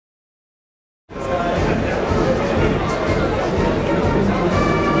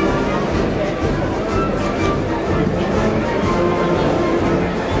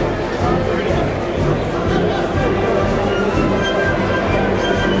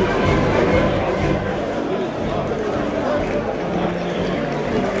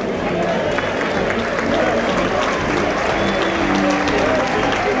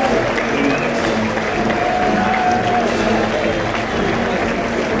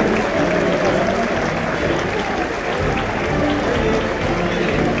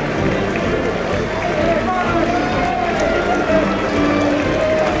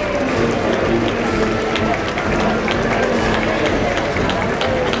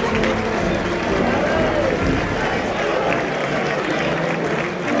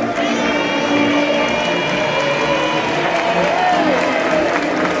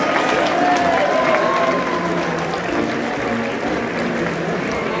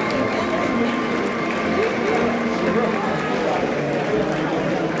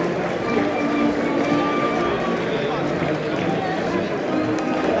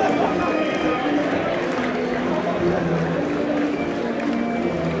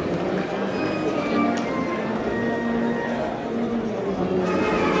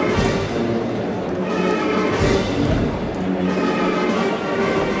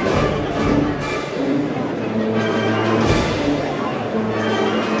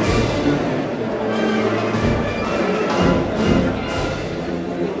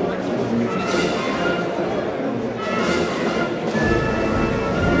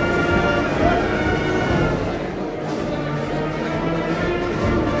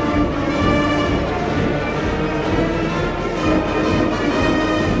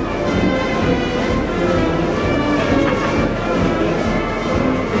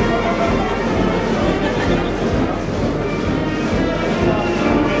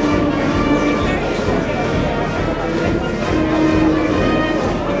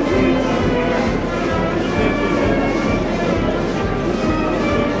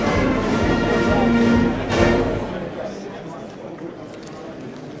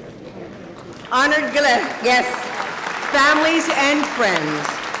Honored guests, families, and friends,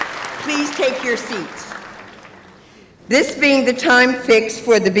 please take your seats. This being the time fixed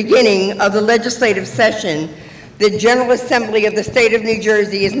for the beginning of the legislative session, the General Assembly of the State of New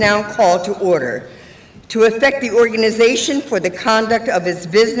Jersey is now called to order to effect the organization for the conduct of its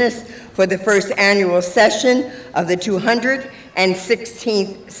business for the first annual session of the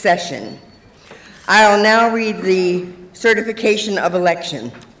 216th session. I'll now read the certification of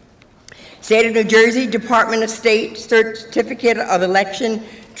election. State of New Jersey, Department of State, Certificate of Election,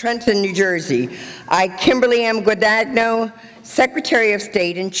 Trenton, New Jersey. I, Kimberly M. Guadagno, Secretary of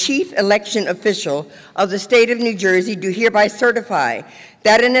State and Chief Election Official of the State of New Jersey, do hereby certify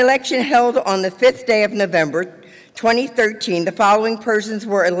that an election held on the 5th day of November 2013, the following persons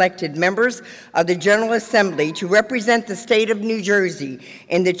were elected members of the General Assembly to represent the State of New Jersey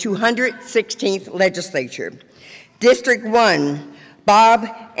in the 216th Legislature. District 1, Bob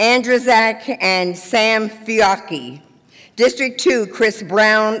Andrzejak and Sam Fiocchi. District 2, Chris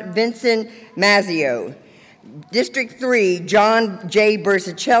Brown, Vincent Mazzio. District 3, John J.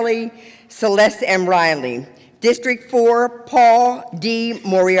 Bersicelli, Celeste M. Riley. District 4, Paul D.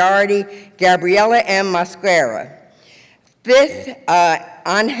 Moriarty, Gabriela M. Mosquera. 5th,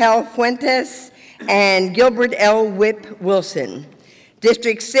 Angel Fuentes and Gilbert L. Whip Wilson.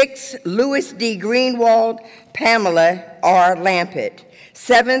 District 6, Louis D. Greenwald, Pamela R. Lampett.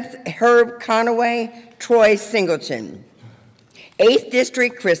 7th, Herb Conaway, Troy Singleton. 8th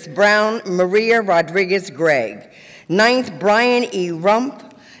District, Chris Brown, Maria Rodriguez-Gregg. 9th, Brian E.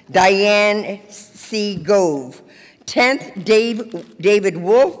 Rump, Diane C. Gove. 10th, David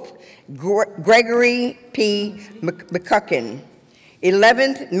Wolf, Gregory P. McCucken.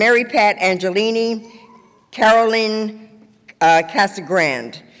 11th, Mary Pat Angelini, Carolyn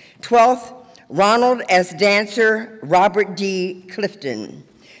Casagrande. 12th, Ronald S. Dancer, Robert D. Clifton.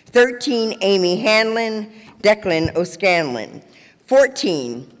 13, Amy Hanlon, Declan O'Scanlan.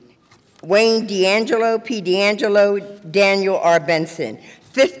 14, Wayne D'Angelo, P. D'Angelo, Daniel R. Benson.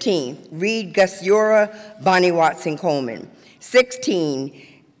 15, Reed Gusciora, Bonnie Watson Coleman. 16,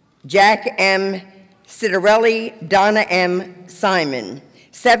 Jack M. Citarelli, Donna M. Simon.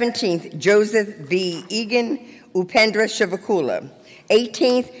 17th, Joseph V. Egan, Upendra Shivakula.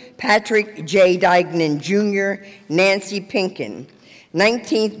 18th, Patrick J. Dignan Jr., Nancy Pinkin.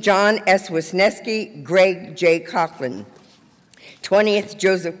 19th, John S. Wisniewski, Greg J. Coughlin. 20th,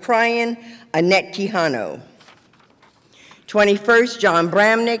 Joseph Cryan, Annette Quijano. 21st, John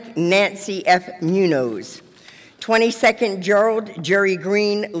Bramnick, Nancy F. Munoz. 22nd, Gerald Jerry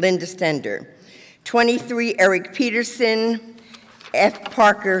Green, Linda Stender. 23, Eric Peterson, F.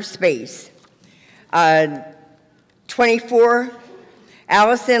 Parker Space. 24,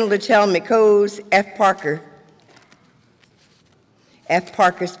 Allison Littell McCose, F. Parker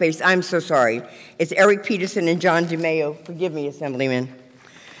Space. I'm so sorry. It's Eric Peterson and John DeMayo. Forgive me, Assemblyman.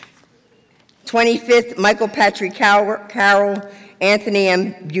 25th, Michael Patrick Carroll, Anthony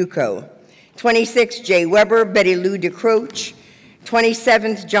M. Bucco. 26th, Jay Weber, Betty Lou DeCroach.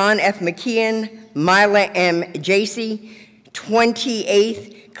 27th, John F. McKeon, Mila M. Jacey.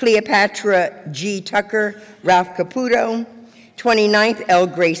 28th, Cleopatra G. Tucker, Ralph Caputo. 29th, L.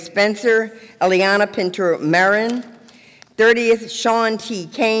 Grace Spencer, Eliana Pinto Marin. 30th, Sean T.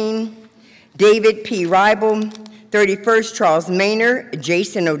 Kane, David P. Ribel. 31st, Charles Maynard,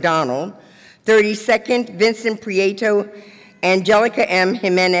 Jason O'Donnell. 32nd, Vincent Prieto, Angelica M.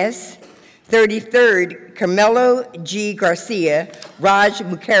 Jimenez. 33rd, Carmelo G. Garcia, Raj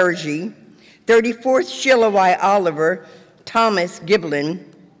Mukherjee. 34th, Sheila Y. Oliver, Thomas Giblin.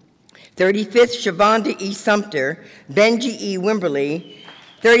 35th, Shavonda E. Sumter, Benji E. Wimberly.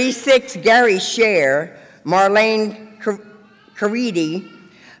 36th, Gary Scher, Marlene Caridi,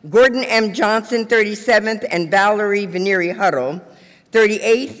 Gordon M. Johnson, 37th, and Valerie Veneri Huddle.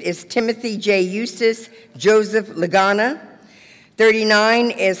 38th is Timothy J. Eustace, Joseph Lagana.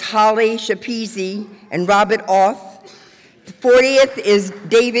 39 is Holly Shapizi and Robert Auth. 40th is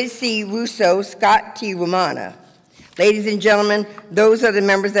David C. Russo, Scott T. Romana. Ladies and gentlemen, those are the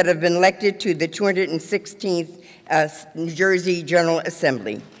members that have been elected to the 216th New Jersey General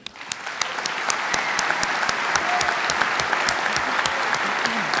Assembly.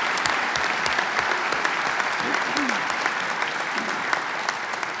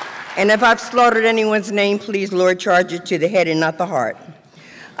 And if I've slaughtered anyone's name, please, Lord, charge it to the head and not the heart.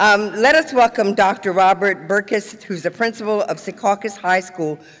 Let us welcome Dr. Robert Burkus, who's the principal of Secaucus High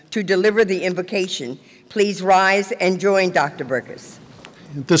School, to deliver the invocation. Please rise and join Dr. Burkus.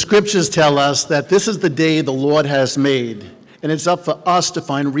 The scriptures tell us that this is the day the Lord has made, and it's up for us to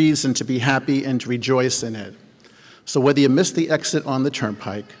find reason to be happy and to rejoice in it. So whether you miss the exit on the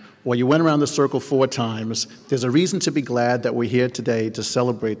turnpike, or you went around the circle 4 times, there's a reason to be glad that we're here today to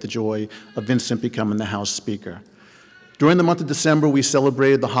celebrate the joy of Vincent becoming the House Speaker. During the month of December, we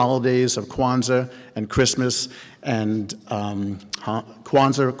celebrated the holidays of Kwanzaa and Christmas, and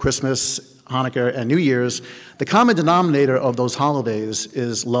Kwanzaa, Christmas, Hanukkah, and New Year's. The common denominator of those holidays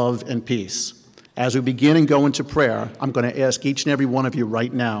is love and peace. As we begin and go into prayer, I'm going to ask each and every one of you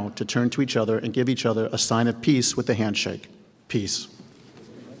right now to turn to each other and give each other a sign of peace with a handshake. Peace.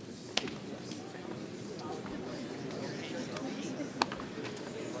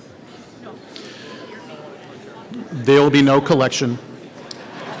 There will be no collection.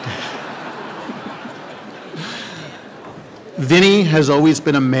 Vinny has always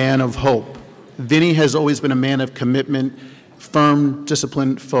been a man of hope. Vinny has always been a man of commitment, firm,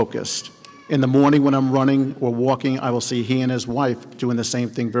 disciplined, focused. In the morning when I'm running or walking, I will see he and his wife doing the same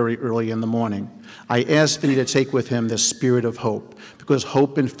thing very early in the morning. I asked Vinny to take with him the spirit of hope, because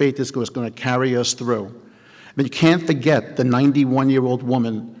hope and faith is going to carry us through. But you can't forget the 91-year-old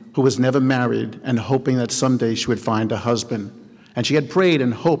woman who was never married and hoping that someday she would find a husband. And she had prayed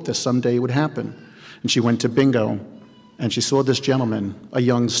and hoped that someday it would happen. And she went to bingo, and she saw this gentleman, a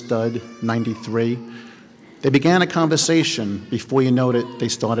young stud, 93. They began a conversation. Before you know it, they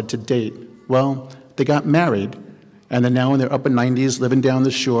started to date. Well, they got married, and they're now in their upper 90s, living down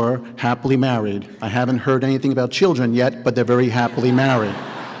the shore, happily married. I haven't heard anything about children yet, but they're very happily married.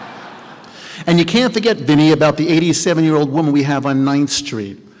 And you can't forget, Vinny, about the 87-year-old woman we have on 9th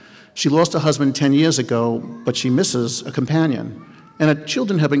Street. She lost her husband 10 years ago, but she misses a companion. And her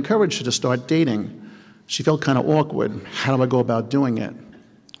children have encouraged her to start dating. She felt kind of awkward. How do I go about doing it?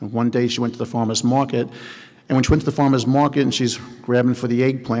 And one day she went to the farmer's market, and when she went to the farmer's market and she's grabbing for the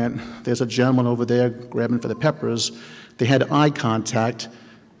eggplant, there's a gentleman over there grabbing for the peppers. They had eye contact,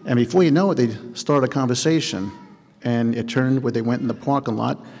 and before you know it, they started a conversation. And it turned where they went in the parking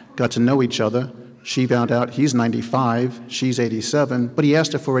lot, got to know each other. She found out he's 95, she's 87, but he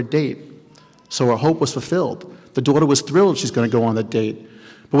asked her for a date. So her hope was fulfilled. The daughter was thrilled she's going to go on the date.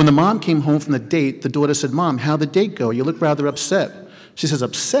 But when the mom came home from the date, the daughter said, "Mom, how'd the date go? You look rather upset." She says,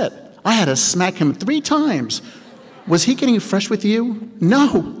 "Upset? I had to smack him 3 times. Was he getting fresh with you?"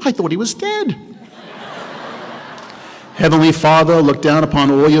 "No, I thought he was dead." Heavenly Father, look down upon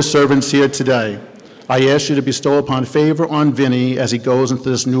all your servants here today. I ask you to bestow upon favor on Vinny as he goes into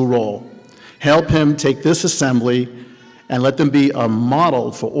this new role. Help him take this assembly and let them be a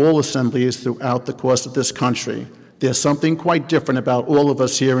model for all assemblies throughout the course of this country. There's something quite different about all of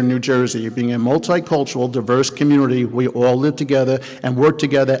us here in New Jersey. Being a multicultural, diverse community, we all live together and work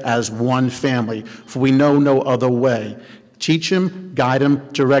together as one family, for we know no other way. Teach him, guide him,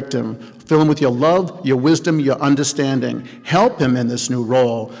 direct him. Fill him with your love, your wisdom, your understanding. Help him in this new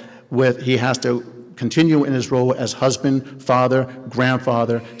role. He has to continue in his role as husband, father,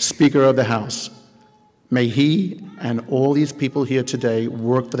 grandfather, Speaker of the House. May he and all these people here today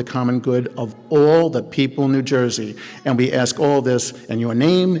work for the common good of all the people in New Jersey. And we ask all this in your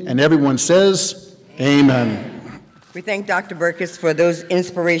name, and everyone says, amen. We thank Dr. Burkus for those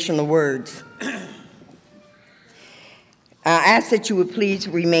inspirational words. I ask that you would please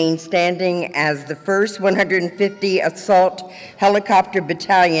remain standing as the 1st 150 Assault Helicopter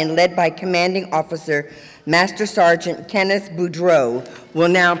Battalion, led by Commanding Officer Master Sergeant Kenneth Boudreau, will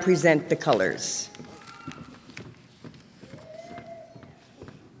now present the colors.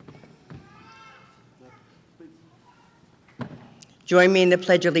 Join me in the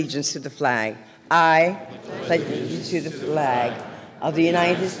Pledge of Allegiance to the flag. I pledge allegiance to the flag of the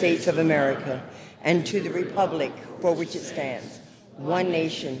United States of America and to the republic for which it stands, one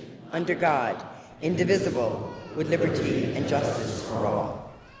nation, under God, indivisible, with liberty and justice for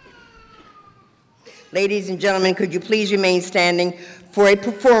all. Ladies and gentlemen, could you please remain standing for a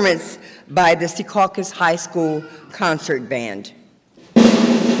performance by the Secaucus High School Concert Band.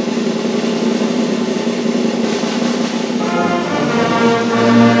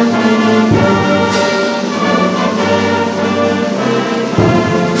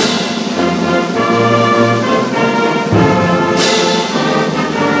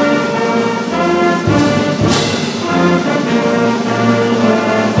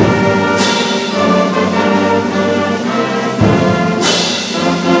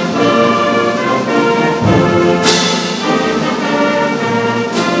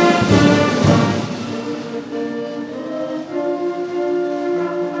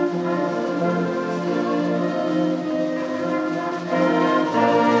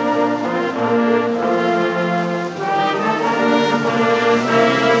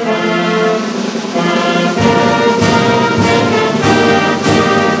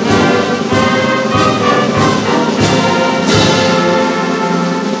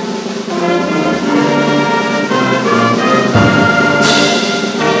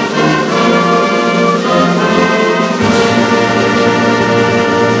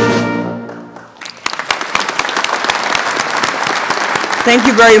 Thank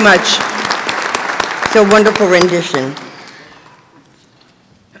you very much. So wonderful rendition.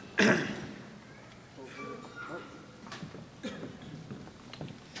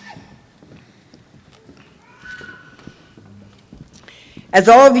 As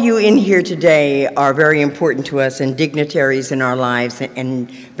all of you in here today are very important to us and dignitaries in our lives in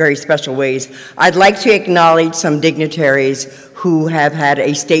very special ways, I'd like to acknowledge some dignitaries who have had a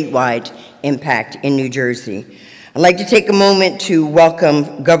statewide impact in New Jersey. I'd like to take a moment to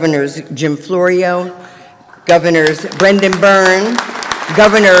welcome Governors Jim Florio, Governors Brendan Byrne,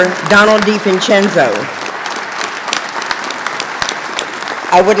 Governor Donald DeVincenzo.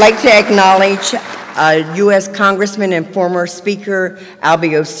 I would like to acknowledge U.S. Congressman and former Speaker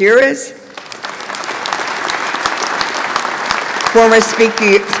Albie Osiris, former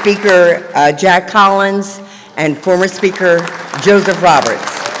Speaker Jack Collins, and former Speaker Joseph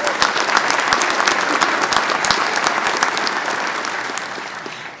Roberts.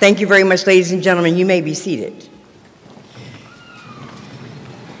 Thank you very much, ladies and gentlemen. You may be seated.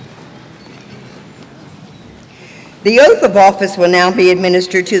 The oath of office will now be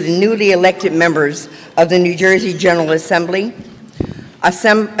administered to the newly elected members of the New Jersey General Assembly.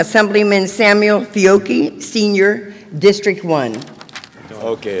 Assemblyman Samuel Fiocchi, Sr., District 1.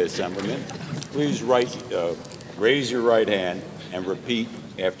 Okay, Assemblyman. Please raise your right hand and repeat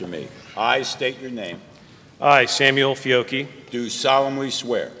after me. I state your name. I, Samuel Fiocchi, Do solemnly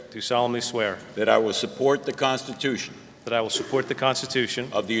swear do solemnly swear that I will support the Constitution that I will support the Constitution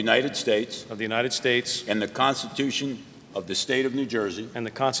of the United States of the United States and the Constitution of the State of New Jersey, and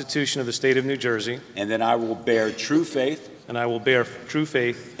the Constitution of the State of New Jersey, and that I will bear true faith and I will bear true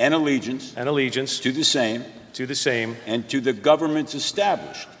faith and allegiance and allegiance to the same and to the governments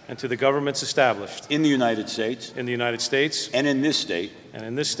established to the governments established in the United States in the United States and in this state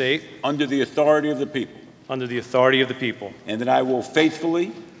under the authority of the people, and that I will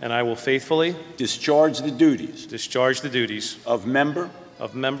faithfully discharge the duties of member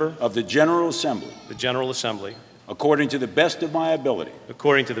of the General Assembly according to the best of my ability.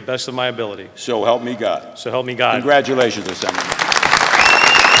 So help me God. So help me God. Congratulations, Assemblyman.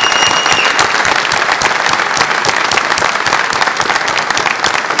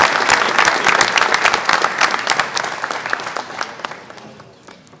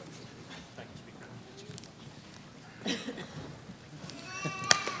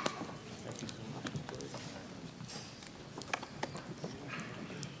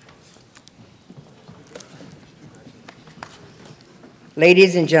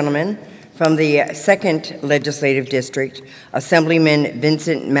 Ladies and gentlemen, from the 2nd Legislative District, Assemblyman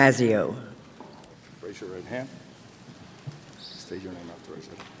Vincent Mazzeo. Raise your right hand. State your name after I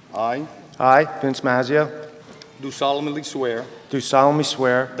say it. I, Vince Mazzeo, do solemnly swear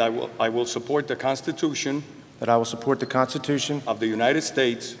that I will support the Constitution I will support the Constitution of the United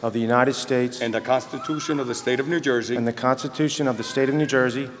States of the United States and the Constitution of the State of New Jersey, and the Constitution of the State of New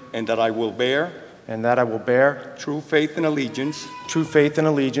Jersey, and that I will bear true faith and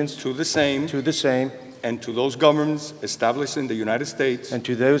allegiance to the same and to those governments established in the United States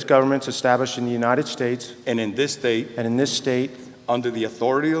to those governments established in the United States and in this state under the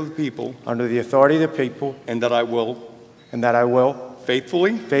authority of the people, and that I will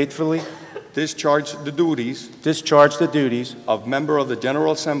faithfully discharge the duties of member of the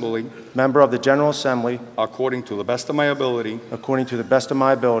General Assembly according to the best of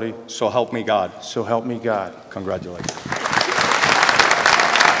my ability. So help me God. Congratulations.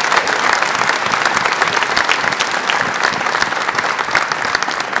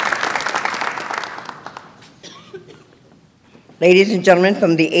 Ladies and gentlemen,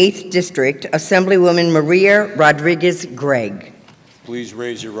 from the 8th District, Assemblywoman Maria Rodriguez-Gregg. Please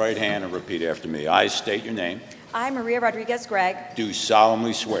raise your right hand and repeat after me. I state your name. I, Maria Rodriguez-Gregg, Do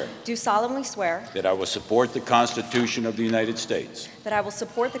solemnly swear that I will support the Constitution of the United States I will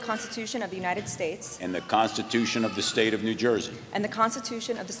support the Constitution of the United States and the Constitution of the State of New Jersey, and the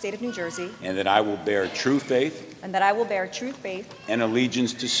Constitution of the State of New Jersey, and that I will bear true faith and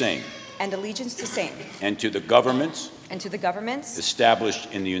allegiance to same and and to the governments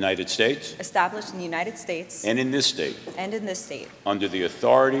established in the United States and in this state under the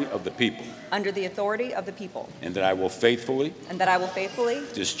authority of the people, and that I will faithfully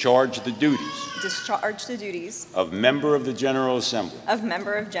discharge the duties of member of the General Assembly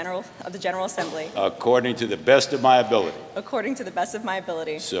according to the best of my ability.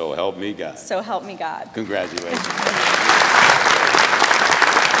 So help me God. Congratulations.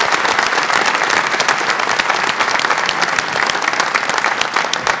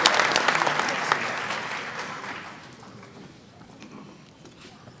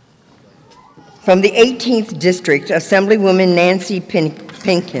 From the 18th District, Assemblywoman Nancy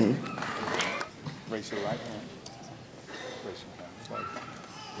Pinkin. Raise your right hand. Raise your hand.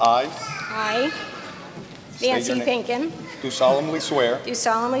 I Nancy Pinkin, do solemnly swear do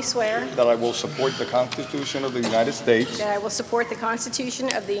solemnly swear that I will support the Constitution of the United States that I will support the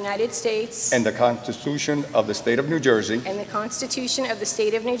Constitution of the United States and the Constitution of the State of New Jersey, and the Constitution of the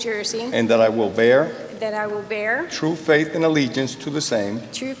State of New Jersey, and that I will bear that I will bear true faith and allegiance to the same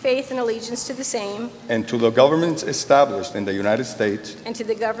true faith and allegiance to the same and to the governments established in the United States and to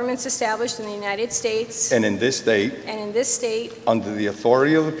the governments established in the United States and in this state under the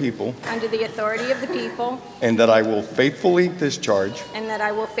authority of the people, under the authority of the people, and that I will faithfully discharge and that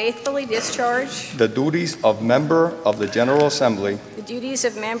I will faithfully discharge the duties of member of the General Assembly the duties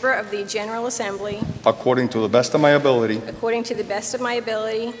of member of the General Assembly according to the best of my ability, according to the best of my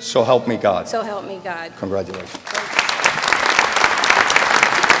ability, so help me God. so help me God. Congratulations.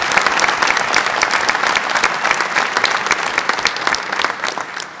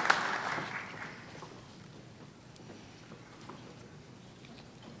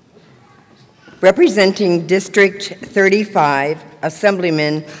 Representing District 35,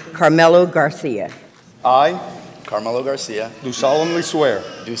 Assemblyman Carmelo Garcia. I Carmelo Garcia, do solemnly swear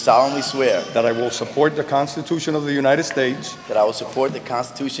do solemnly swear that I will support the Constitution of the United States that I will support the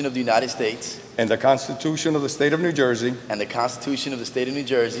Constitution of the United States and the Constitution of the State of New Jersey, and the Constitution of the State of New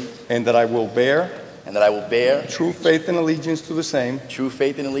Jersey, and that I will bear true faith and allegiance to the same true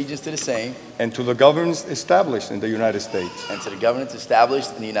faith and allegiance to the same, and to the governments established in the United States and to the governments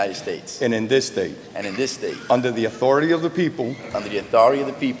established in the United States and in this state under the authority of the people,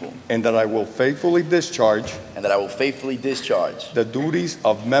 and that I will faithfully discharge the duties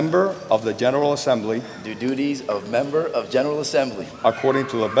of member of the General Assembly duties of member of General Assembly according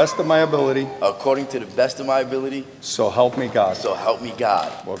to the best of my ability, according to the best of my ability, so help me God. so help me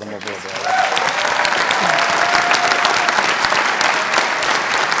God. Welcome aboard, brother.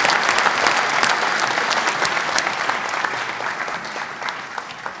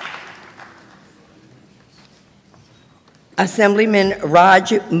 Assemblyman Raj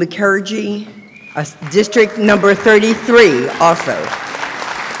Mukherjee, District number 33, also.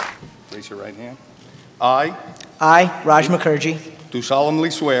 Raise your right hand. I, Raj Mukherjee, do solemnly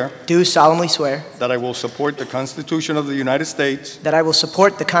swear do solemnly swear that I will support the Constitution of the United States that I will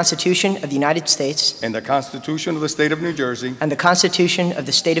support the Constitution of the United States and the Constitution of the State of New Jersey, and the Constitution of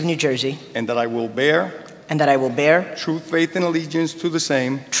the State of New Jersey, and that I will bear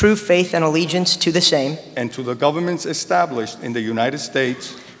true faith and allegiance to the same and to the governments established in the United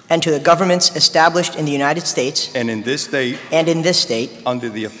States and to the governments established in the United States and in this state under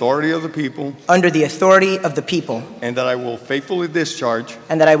the authority of the people, and that I will faithfully discharge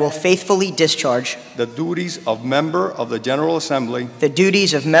the duties of member of the General Assembly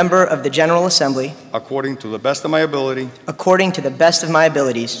according to the best of my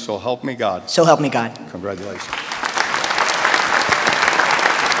ability, so help me God. So help me God. Congratulations.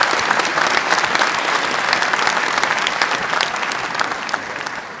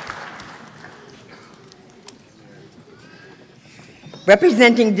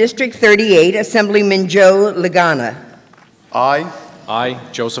 Representing District 38, Assemblyman Joe Lagana. I,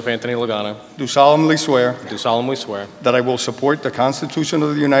 Joseph Anthony Lagana, Do solemnly swear do solemnly swear that I will support the Constitution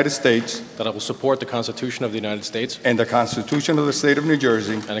of the United States that I will support the Constitution of the United States and the Constitution of the State of New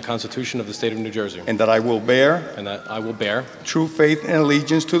Jersey, and the Constitution of the State of New Jersey, and that I will bear true faith and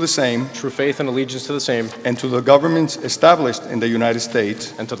allegiance to the same true faith and allegiance to the same, and to the governments established in the United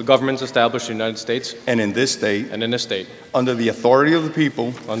States and to the governments established in the United States and in this state under the authority of the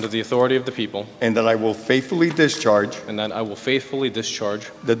people, the people, and that I will faithfully discharge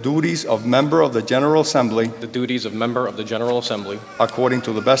the duties of member of the General Assembly according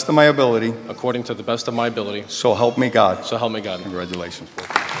to the best of my ability, so help me God. So help me God. Congratulations.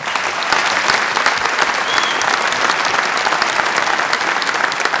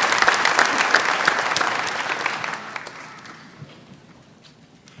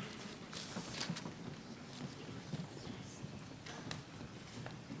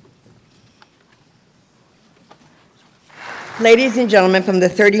 Ladies and gentlemen, from the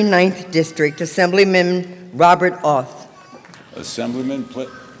 39th District, Assemblyman Robert Auth. Assemblyman,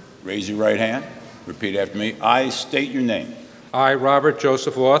 raise your right hand. Repeat after me. I state your name. I, Robert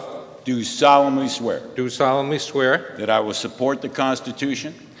Joseph Auth, Do solemnly swear do solemnly swear that I will support the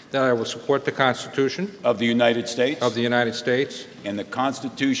Constitution that I will support the Constitution of the United States of the United States and the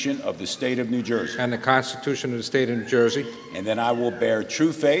Constitution of the State of New Jersey, and the Constitution of the State of New Jersey, and that I will bear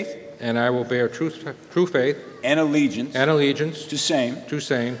true faith and I will bear true faith and allegiance to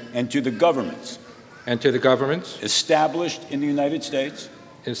same and to the governments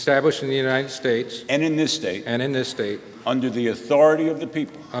established in the United States and in this state under the authority of the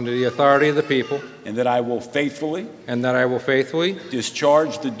people, under the authority of the people, and that I will faithfully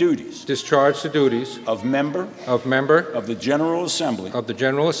discharge the duties of member of the General Assembly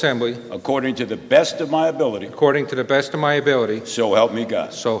according to the best of my ability. So help me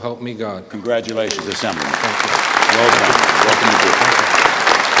God. So help me God. Congratulations, Assemblyman. Thank you. Well done. Welcome to board.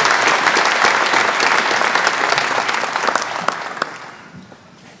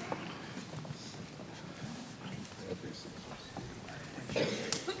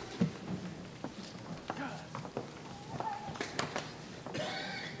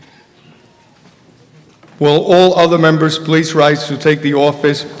 Will all other members please rise to take the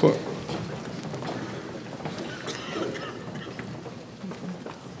office?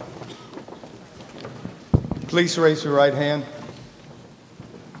 Please raise your right hand.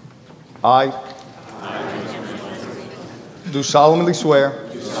 I do solemnly swear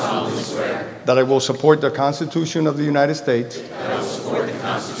that I will support the Constitution of the United States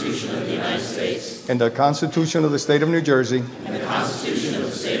and the Constitution of the State of New Jersey,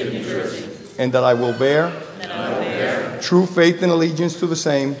 and that I will bear true faith and allegiance to the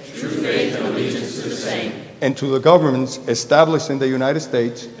same and to the governments established in the United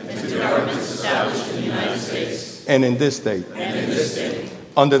States and in this state,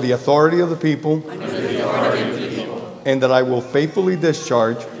 under the authority of the people, and that I will faithfully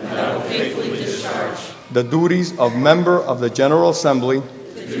discharge the duties of member of the General Assembly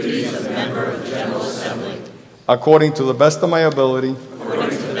according to the best of my ability.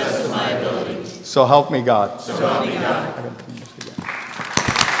 So help me God. So help me God.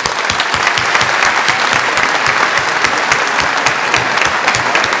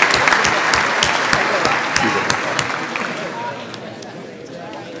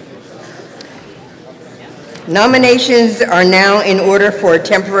 Nominations are now in order for a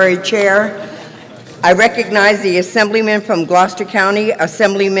temporary chair. I recognize the Assemblyman from Gloucester County,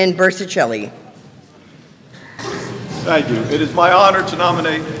 Assemblyman Bersicelli. Thank you. It is my honor to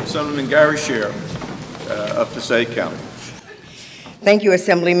nominate Assemblyman Gary Scher of Passaic County. Thank you,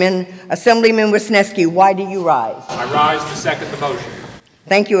 Assemblyman. Assemblyman Wisniewski, why do you rise? I rise to second the motion.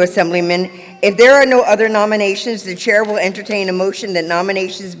 Thank you, Assemblyman. If there are no other nominations, the chair will entertain a motion that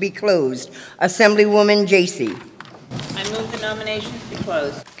nominations be closed. Assemblywoman Jacey. I move the nominations be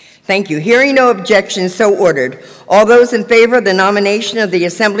closed. Thank you. Hearing no objections, so ordered. All those in favor of the nomination of the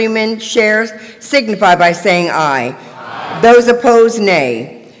Assemblyman Scher signify by saying aye. Aye. Those opposed,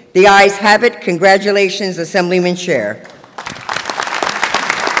 nay. The ayes have it. Congratulations, Assemblyman Scher.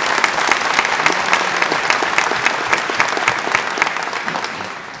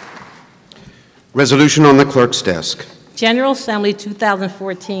 Resolution on the clerk's desk. General Assembly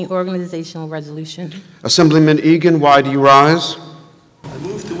 2014 Organizational Resolution. Assemblyman Egan, why do you rise? I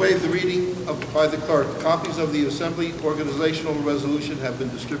move to waive the reading by the clerk. Copies of the Assembly Organizational Resolution have been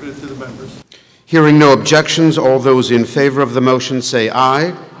distributed to the members. Hearing no objections, all those in favor of the motion say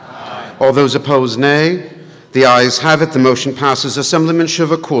aye. Aye. All those opposed, nay. The ayes have it. The motion passes. Assemblyman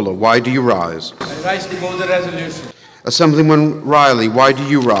Shivakula, why do you rise? I rise to move the resolution. Assemblyman Riley, why do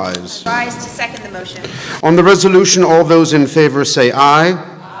you rise? Rise to second the motion. On the resolution, all those in favor say aye.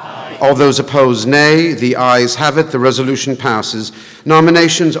 Aye. All those opposed, nay. The ayes have it. The resolution passes.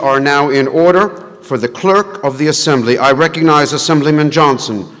 Nominations are now in order for the clerk of the Assembly. I recognize Assemblyman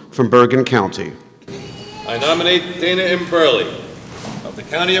Johnson from Bergen County. I nominate Dana M. Burley of the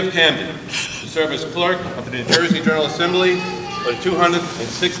County of Camden to serve as clerk of the New Jersey General Assembly for the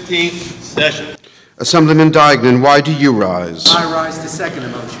 216th session. Assemblyman Dignan, why do you rise? I rise to second the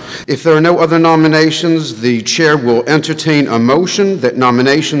motion. If there are no other nominations, the chair will entertain a motion that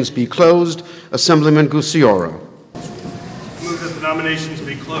nominations be closed. Assemblyman Gusiora. Move that the nominations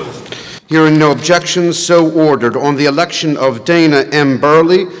be closed. Hearing no objections, so ordered. On the election of Dana M.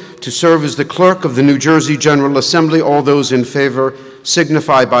 Burley to serve as the clerk of the New Jersey General Assembly, all those in favor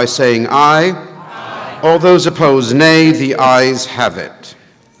signify by saying aye. Aye. All those opposed, nay. The ayes have it.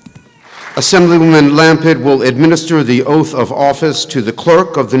 Assemblywoman Lampert will administer the oath of office to the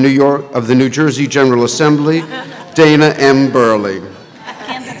clerk of the New Jersey General Assembly, Dana M. Burley.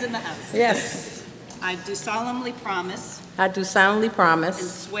 Camden's in the house. Yes. I do solemnly promise. I do solemnly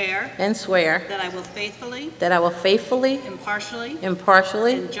promise. And swear. That I will faithfully.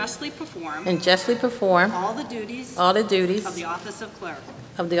 Impartially. And justly perform. All the duties. Of the office of clerk.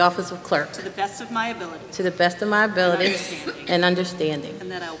 of the office of clerk to the best of my ability to the best of my ability and understanding, and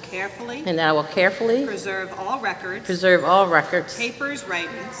that I will carefully and that I will carefully preserve all records, papers,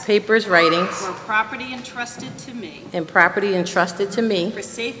 writings, writings, or property entrusted to me and property entrusted to me for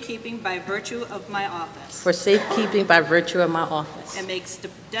safekeeping by virtue of my office, for safekeeping by virtue of my office, and make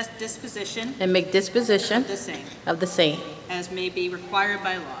disposition of the same as may be required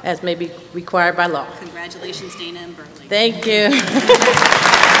by law. as may be required by law. Congratulations, Dana and Burley. Thank you.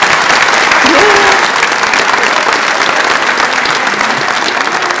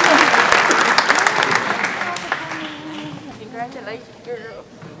 Congratulations, girl.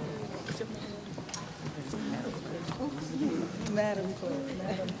 Madam Clerk.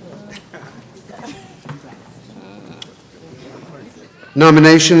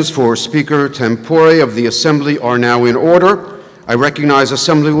 Nominations for Speaker Tempore of the Assembly are now in order. I recognize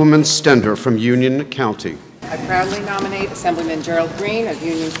Assemblywoman Stender from Union County. I proudly nominate Assemblyman Gerald Green of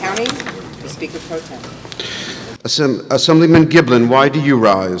Union County for Speaker Pro Tem. Assemblyman Giblin, why do you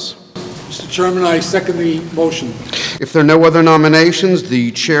rise? Mr. Chairman, I second the motion. If there are no other nominations,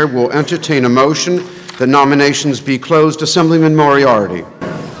 the chair will entertain a motion that nominations be closed. Assemblyman Moriarty.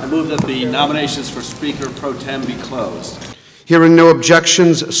 I move that the nominations for Speaker Pro Tem be closed. Hearing no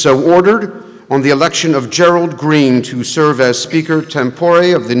objections, so ordered. On the election of Gerald Green to serve as Speaker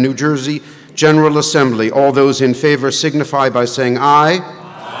Tempore of the New Jersey General Assembly, all those in favor signify by saying aye.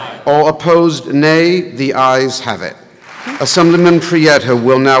 Aye. All opposed, nay. The ayes have it. Assemblyman Prieto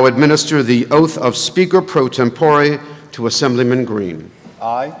will now administer the oath of Speaker Pro Tempore to Assemblyman Green.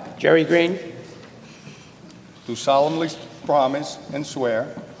 I, Jerry Green, do solemnly promise and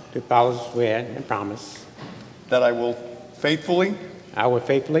swear that I will faithfully,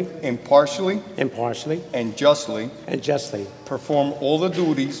 impartially, and justly perform all the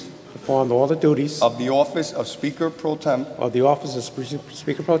duties of the office of Speaker Pro Tem of the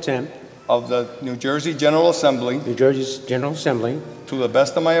New Jersey General Assembly to the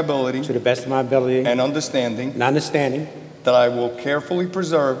best of my ability and understanding that I will carefully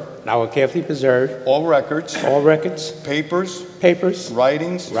preserve all records, papers,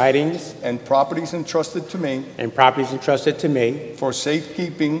 writings, and properties entrusted to me for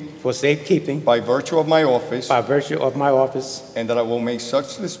safekeeping by virtue of my office, and that I will make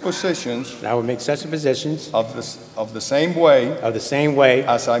such dispositions of the same way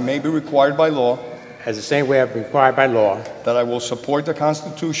as I may be required by law, that I will support the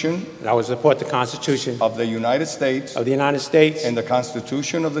Constitution of the United States and the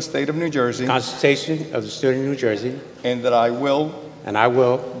Constitution of the State of New Jersey, and that I will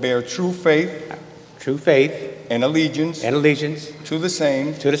bear true faith and allegiance to the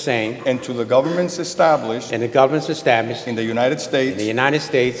same and to the governments established in the United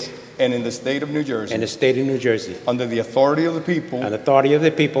States and in the State of New Jersey. Under the authority of the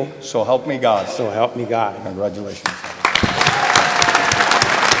people. So help me God. Congratulations.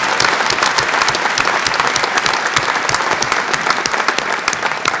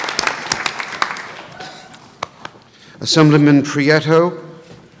 Assemblyman Prieto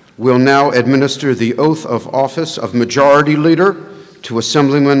will now administer the oath of office of Majority Leader to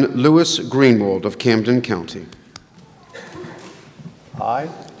Assemblyman Louis Greenwald of Camden County.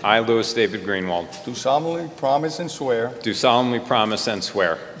 I, Louis David Greenwald, do solemnly promise and swear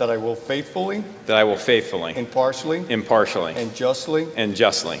that I will faithfully, impartially, and justly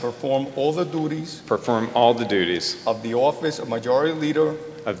perform all the duties of the office of Majority Leader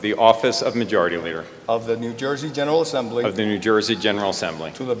of the New Jersey General Assembly to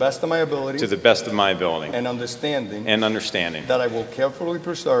the best of my ability and understanding that I will carefully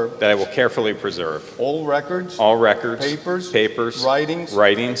preserve all records, papers, writings,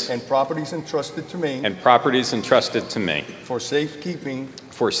 and properties entrusted to me for safekeeping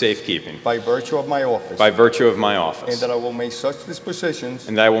by virtue of my office, and that I will make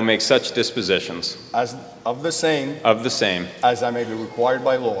such dispositions as of the same as I may be required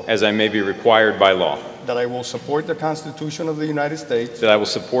by law, that I will support the Constitution of the United States that I will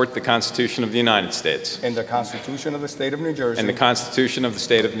support the Constitution of the United States and the Constitution of the State of New Jersey, and the Constitution of the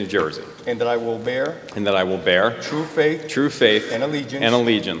State of New Jersey, and that I will bear true faith and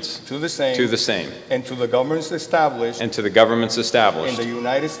allegiance to the same and to the governments established in the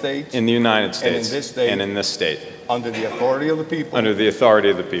United States and in this state under the authority of the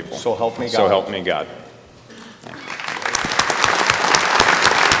people. So help me God. So help me God.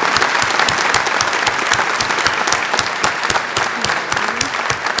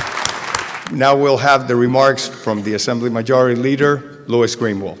 Now we'll have the remarks from the Assembly Majority Leader, Louis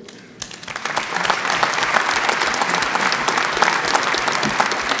Greenwald.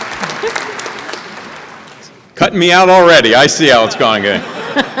 Cutting me out already. I see how it's going.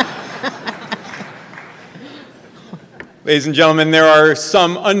 Ladies and gentlemen, there are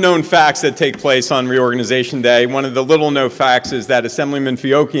some unknown facts that take place on Reorganization Day. One of the little-known facts is that Assemblyman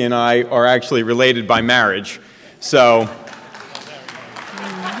Fiocchi and I are actually related by marriage. So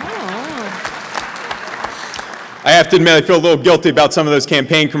I have to admit, I feel a little guilty about some of those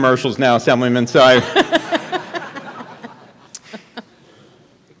campaign commercials now, Assemblyman. So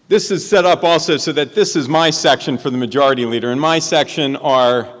this is set up also so that this is my section for the Majority Leader. In my section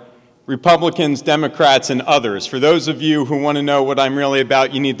are Republicans, Democrats, and others. For those of you who want to know what I'm really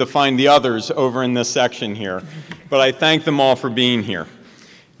about, you need to find the others over in this section here. But I thank them all for being here.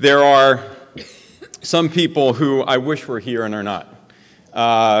 There are some people who I wish were here and are not.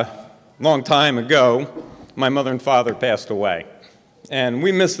 Long time ago, my mother and father passed away. And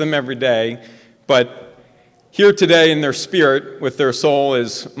we miss them every day. But here today in their spirit, with their soul,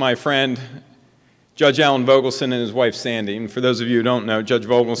 is my friend, Judge Alan Vogelson, and his wife, Sandy. And for those of you who don't know, Judge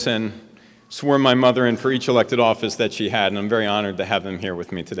Vogelson swore my mother in for each elected office that she had, and I'm very honored to have them here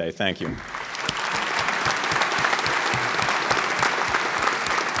with me today. Thank you.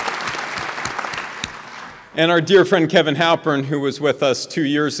 And our dear friend Kevin Halpern, who was with us 2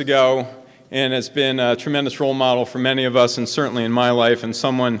 years ago and has been a tremendous role model for many of us, and certainly in my life, and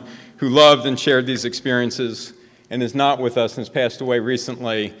someone who loved and shared these experiences and is not with us and has passed away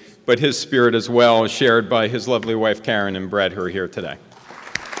recently, but his spirit as well is shared by his lovely wife Karen and Brett, who are here today.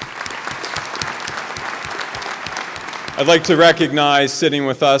 I'd like to recognize, sitting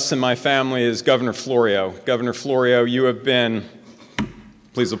with us and my family, is Governor Florio. Governor Florio, you have been,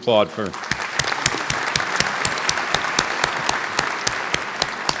 please applaud for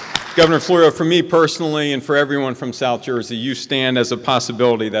Governor Florio, for me personally and for everyone from South Jersey, you stand as a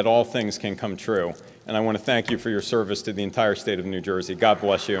possibility that all things can come true. And I want to thank you for your service to the entire state of New Jersey. God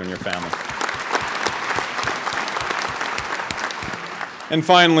bless you and your family. And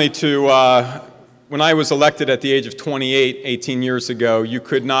finally, when I was elected at the age of 28, 18 years ago, you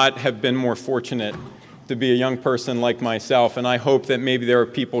could not have been more fortunate to be a young person like myself. And I hope that maybe there are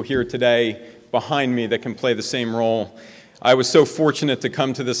people here today behind me that can play the same role. I was so fortunate to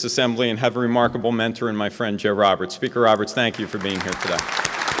come to this assembly and have a remarkable mentor in my friend Joe Roberts. Speaker Roberts, thank you for being here today.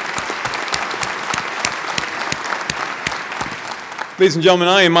 Ladies and gentlemen,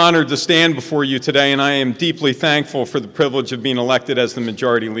 I am honored to stand before you today, and I am deeply thankful for the privilege of being elected as the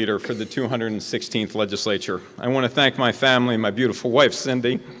Majority Leader for the 216th Legislature. I want to thank my family, my beautiful wife,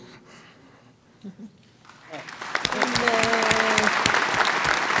 Cindy,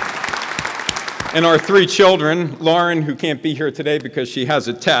 and our 3 children, Lauren, who can't be here today because she has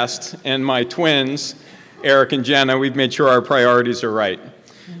a test, and my twins, Eric and Jenna. We've made sure our priorities are right.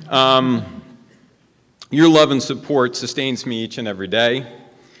 Your love and support sustains me each and every day.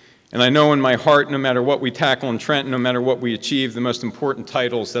 And I know in my heart, no matter what we tackle in Trenton, no matter what we achieve, the most important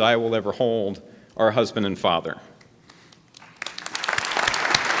titles that I will ever hold are husband and father.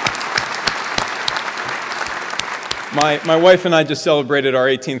 My wife and I just celebrated our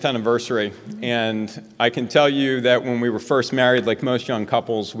 18th anniversary, and I can tell you that when we were first married, like most young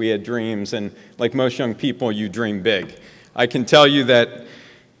couples, we had dreams, and like most young people, you dream big. I can tell you that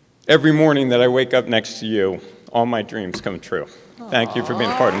every morning that I wake up next to you, all my dreams come true. Thank you for being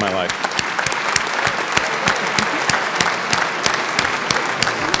a part of my life.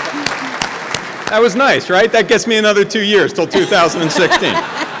 That was nice, right? That gets me another 2 years till 2016.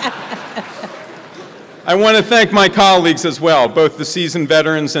 I want to thank my colleagues as well, both the seasoned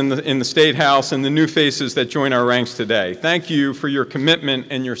veterans in the State House and the new faces that join our ranks today. Thank you for your commitment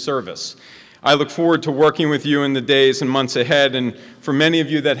and your service. I look forward to working with you in the days and months ahead, and for many of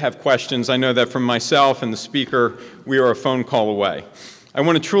you that have questions, I know that from myself and the Speaker, we are a phone call away. I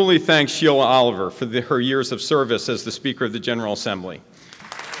want to truly thank Sheila Oliver for her years of service as the Speaker of the General Assembly.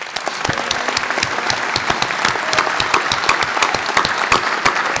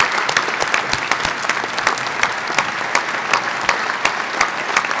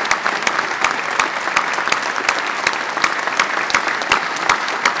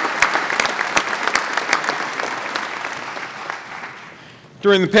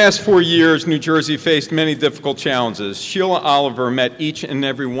 During the past 4 years, New Jersey faced many difficult challenges. Sheila Oliver met each and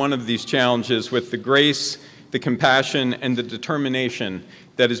every one of these challenges with the grace, the compassion, and the determination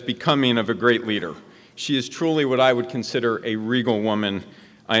that is becoming of a great leader. She is truly what I would consider a regal woman.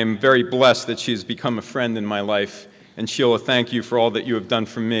 I am very blessed that she has become a friend in my life. And Sheila, thank you for all that you have done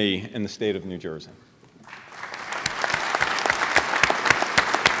for me in the state of New Jersey.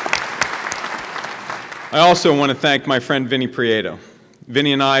 I also want to thank my friend Vinnie Prieto.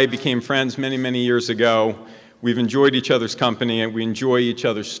 Vinnie and I became friends many, many years ago. We've enjoyed each other's company, and we enjoy each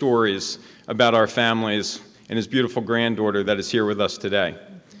other's stories about our families and his beautiful granddaughter that is here with us today.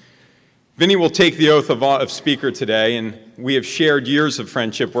 Vinnie will take the oath of Speaker today, and we have shared years of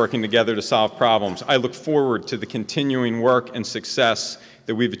friendship working together to solve problems. I look forward to the continuing work and success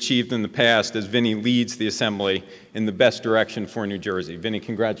that we've achieved in the past as Vinnie leads the Assembly in the best direction for New Jersey. Vinnie,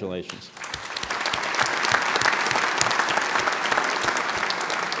 congratulations.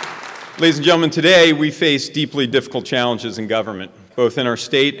 Ladies and gentlemen, today we face deeply difficult challenges in government, both in our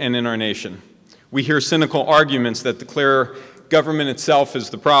state and in our nation. We hear cynical arguments that declare government itself is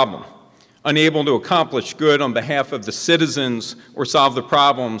the problem, unable to accomplish good on behalf of the citizens or solve the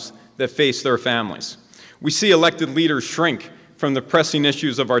problems that face their families. We see elected leaders shrink from the pressing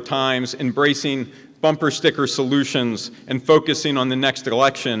issues of our times, embracing bumper sticker solutions and focusing on the next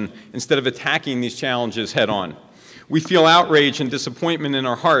election instead of attacking these challenges head on. We feel outrage and disappointment in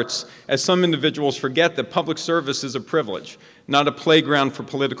our hearts as some individuals forget that public service is a privilege, not a playground for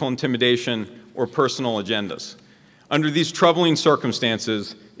political intimidation or personal agendas. Under these troubling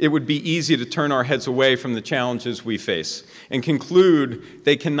circumstances, it would be easy to turn our heads away from the challenges we face and conclude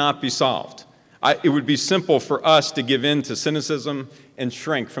they cannot be solved. It would be simple for us to give in to cynicism and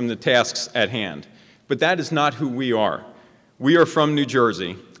shrink from the tasks at hand. But that is not who we are. We are from New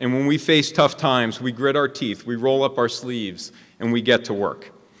Jersey, and when we face tough times, we grit our teeth, we roll up our sleeves, and we get to work.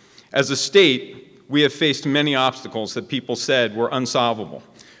 As a state, we have faced many obstacles that people said were unsolvable.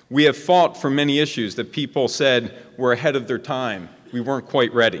 We have fought for many issues that people said were ahead of their time. We weren't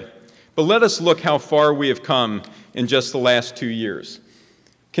quite ready. But let us look how far we have come in just the last 2 years.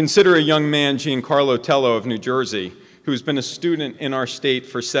 Consider a young man, Giancarlo Tello of New Jersey, who's been a student in our state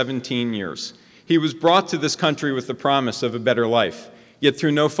for 17 years. He was brought to this country with the promise of a better life, yet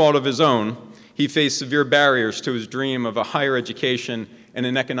through no fault of his own, he faced severe barriers to his dream of a higher education and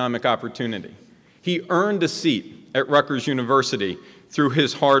an economic opportunity. He earned a seat at Rutgers University through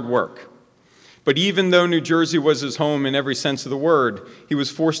his hard work. But even though New Jersey was his home in every sense of the word, he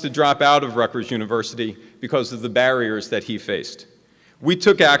was forced to drop out of Rutgers University because of the barriers that he faced. We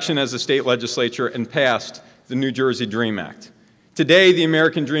took action as a state legislature and passed the New Jersey Dream Act. Today, the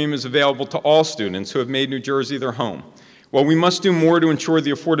American dream is available to all students who have made New Jersey their home. While we must do more to ensure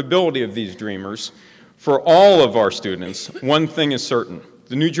the affordability of these dreamers, for all of our students, one thing is certain.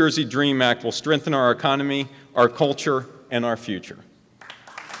 The New Jersey Dream Act will strengthen our economy, our culture, and our future.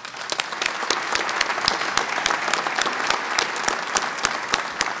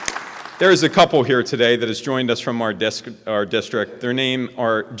 There is a couple here today that has joined us from our district. Their name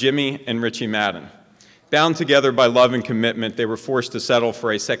are Jimmy and Richie Madden. Bound together by love and commitment, they were forced to settle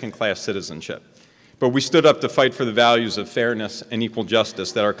for a second-class citizenship. But we stood up to fight for the values of fairness and equal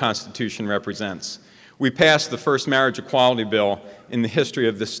justice that our Constitution represents. We passed the first marriage equality bill in the history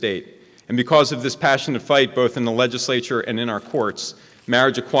of this state. And because of this passionate fight, both in the legislature and in our courts,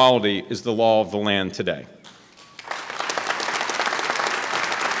 marriage equality is the law of the land today.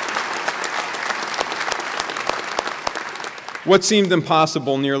 What seemed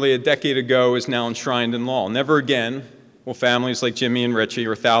impossible nearly a decade ago is now enshrined in law. Never again will families like Jimmy and Richie,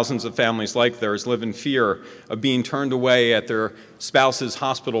 or thousands of families like theirs, live in fear of being turned away at their spouse's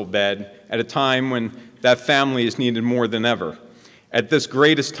hospital bed at a time when that family is needed more than ever. At this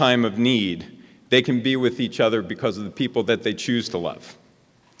greatest time of need, they can be with each other because of the people that they choose to love.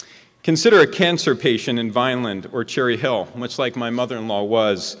 Consider a cancer patient in Vineland or Cherry Hill, much like my mother-in-law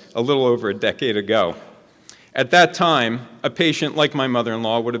was a little over a decade ago. At that time, a patient like my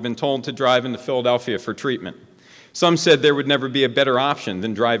mother-in-law would have been told to drive into Philadelphia for treatment. Some said there would never be a better option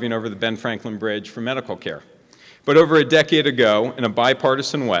than driving over the Ben Franklin Bridge for medical care. But over a decade ago, in a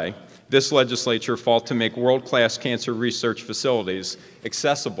bipartisan way, this legislature fought to make world-class cancer research facilities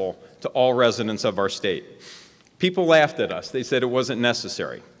accessible to all residents of our state. People laughed at us. They said it wasn't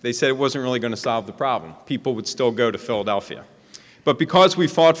necessary. They said it wasn't really going to solve the problem. People would still go to Philadelphia. But because we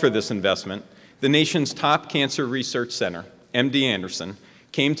fought for this investment, the nation's top cancer research center, MD Anderson,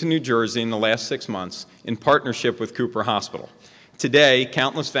 came to New Jersey in the last 6 months in partnership with Cooper Hospital. Today,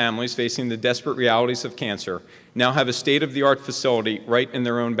 countless families facing the desperate realities of cancer now have a state-of-the-art facility right in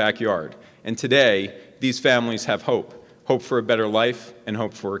their own backyard. And today, these families have hope, hope for a better life and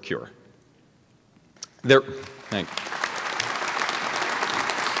hope for a cure. Thank you.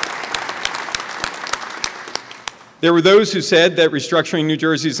 There were those who said that restructuring New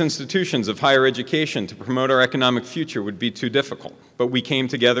Jersey's institutions of higher education to promote our economic future would be too difficult, but we came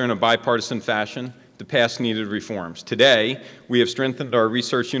together in a bipartisan fashion to pass needed reforms. Today, we have strengthened our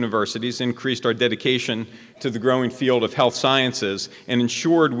research universities, increased our dedication to the growing field of health sciences, and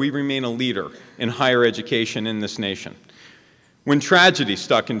ensured we remain a leader in higher education in this nation. When tragedy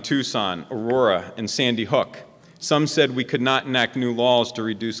struck in Tucson, Aurora, and Sandy Hook, some said we could not enact new laws to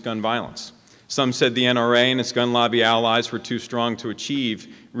reduce gun violence. Some said the NRA and its gun lobby allies were too strong to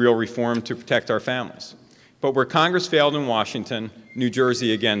achieve real reform to protect our families. But where Congress failed in Washington, New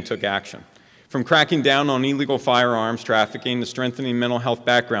Jersey again took action. From cracking down on illegal firearms trafficking to strengthening mental health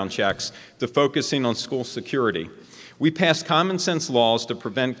background checks to focusing on school security, we passed common sense laws to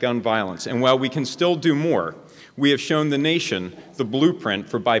prevent gun violence. And while we can still do more, we have shown the nation the blueprint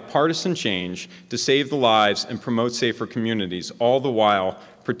for bipartisan change to save the lives and promote safer communities, all the while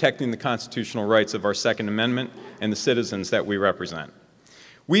protecting the constitutional rights of our Second Amendment and the citizens that we represent.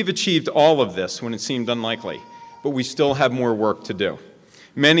 We've achieved all of this when it seemed unlikely, but we still have more work to do.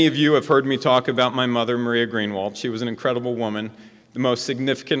 Many of you have heard me talk about my mother, Maria Greenwald. She was an incredible woman, the most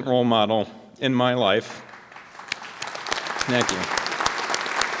significant role model in my life. Thank you.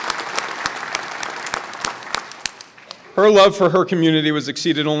 Her love for her community was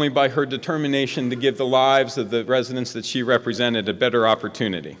exceeded only by her determination to give the lives of the residents that she represented a better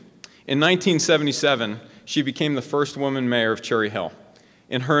opportunity. In 1977, she became the first woman mayor of Cherry Hill.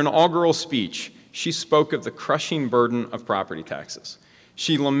 In her inaugural speech, she spoke of the crushing burden of property taxes.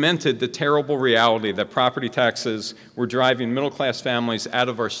 She lamented the terrible reality that property taxes were driving middle-class families out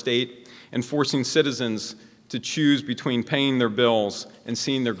of our state and forcing citizens to choose between paying their bills and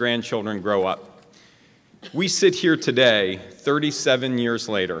seeing their grandchildren grow up. We sit here today, 37 years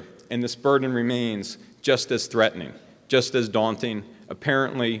later, and this burden remains just as threatening, just as daunting,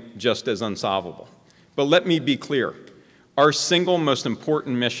 apparently just as unsolvable. But let me be clear. Our single most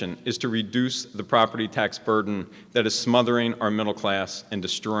important mission is to reduce the property tax burden that is smothering our middle class and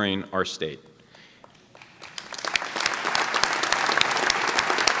destroying our state.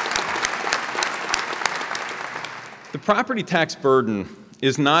 The property tax burden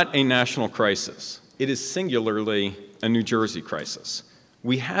is not a national crisis. It is singularly a New Jersey crisis.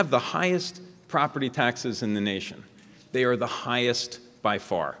 We have the highest property taxes in the nation. They are the highest by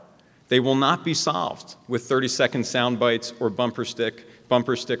far. They will not be solved with 30-second sound bites or bumper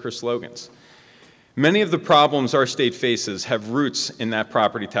sticker slogans. Many of the problems our state faces have roots in that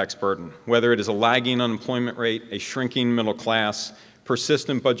property tax burden, whether it is a lagging unemployment rate, a shrinking middle class,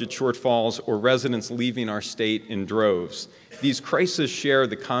 persistent budget shortfalls, or residents leaving our state in droves. These crises share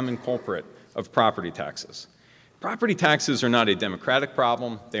the common culprit of property taxes. Property taxes are not a Democratic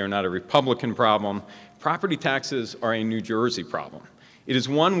problem. They are not a Republican problem. Property taxes are a New Jersey problem. It is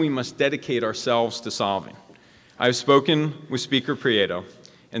one we must dedicate ourselves to solving. I have spoken with Speaker Prieto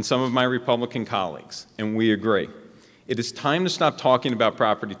and some of my Republican colleagues, and we agree. It is time to stop talking about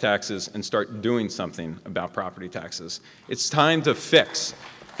property taxes and start doing something about property taxes. It's time to fix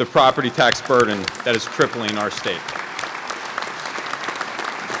the property tax burden that is crippling our state.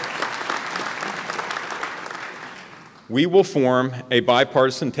 We will form a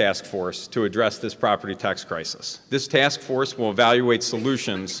bipartisan task force to address this property tax crisis. This task force will evaluate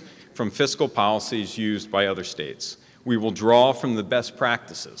solutions from fiscal policies used by other states. We will draw from the best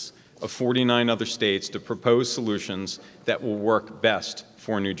practices of 49 other states to propose solutions that will work best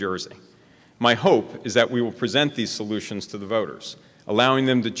for New Jersey. My hope is that we will present these solutions to the voters, allowing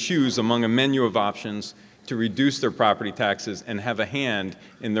them to choose among a menu of options to reduce their property taxes and have a hand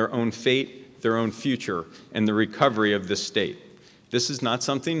in their own fate, their own future, and the recovery of this state. This is not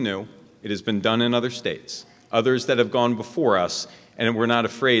something new. It has been done in other states, others that have gone before us, and we're not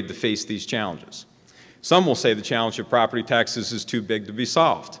afraid to face these challenges. Some will say the challenge of property taxes is too big to be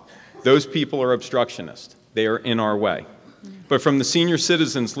solved. Those people are obstructionists. They are in our way. But from the senior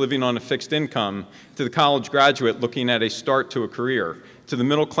citizens living on a fixed income, to the college graduate looking at a start to a career, to the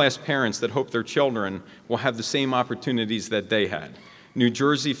middle-class parents that hope their children will have the same opportunities that they had, New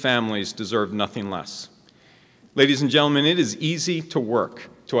Jersey families deserve nothing less. Ladies and gentlemen, it is easy to work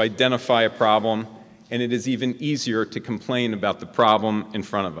to identify a problem, and it is even easier to complain about the problem in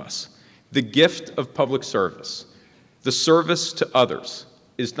front of us. The gift of public service, the service to others,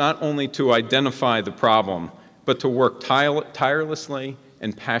 is not only to identify the problem, but to work tirelessly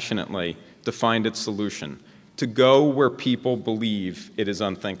and passionately to find its solution, to go where people believe it is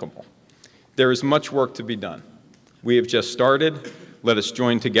unthinkable. There is much work to be done. We have just started. Let us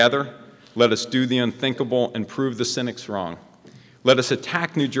join together. Let us do the unthinkable and prove the cynics wrong. Let us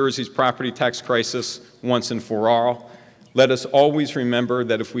attack New Jersey's property tax crisis once and for all. Let us always remember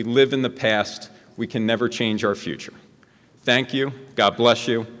that if we live in the past, we can never change our future. Thank you, God bless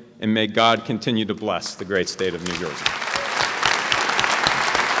you, and may God continue to bless the great state of New Jersey.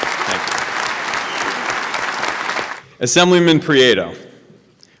 Thank you. Assemblyman Prieto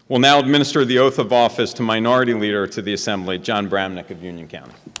will now administer the oath of office to Minority Leader to the Assembly, John Bramnick of Union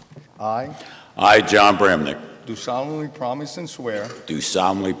County. I, John Bramnick, do solemnly promise and swear do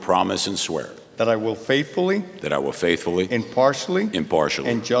solemnly promise and swear that I will faithfully, impartially,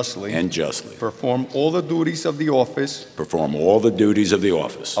 and justly perform all the duties of the office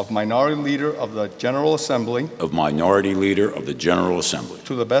of Minority Leader of the General Assembly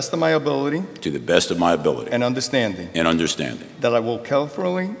to the best of my ability and understanding, that I will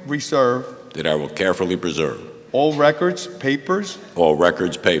carefully preserve all records, papers,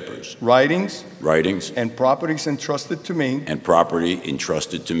 writings, and properties entrusted to me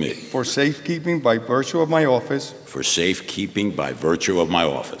for safekeeping by virtue of my office,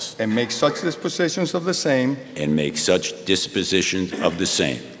 and make such dispositions of the same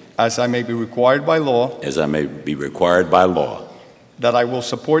as I may be required by law, that I will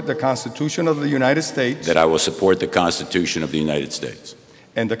support the Constitution of the United States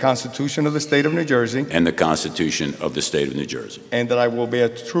and the Constitution of the State of New Jersey, and the Constitution of the State of New Jersey, and that I will bear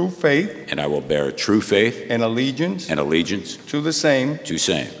true faith and allegiance to the same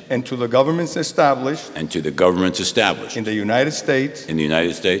and to the governments established in the United States and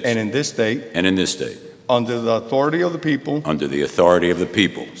in this state under the authority of the people.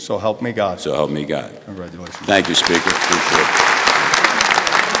 So help me God. Congratulations. Thank you, Speaker. Appreciate it.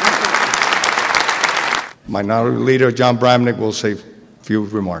 Minority Leader John Bramnick will say a few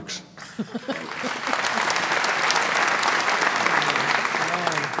remarks.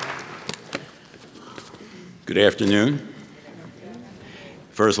 Good afternoon.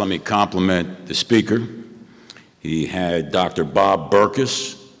 First, let me compliment the Speaker. He had Dr. Bob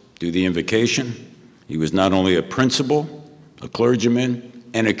Burkus do the invocation. He was not only a principal, a clergyman,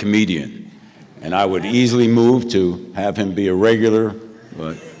 and a comedian. And I would easily move to have him be a regular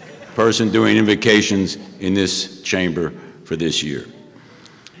person doing invocations in this chamber for this year.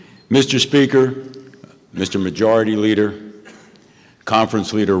 Mr. Speaker, Mr. Majority Leader,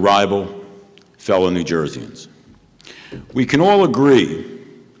 Conference Leader Ribel, fellow New Jerseyans, we can all agree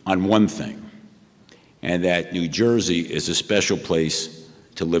on one thing, and that New Jersey is a special place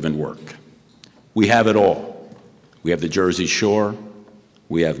to live and work. We have it all. We have the Jersey Shore,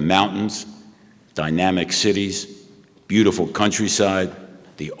 we have mountains, dynamic cities, beautiful countryside,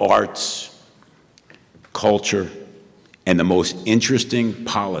 the arts, culture, and the most interesting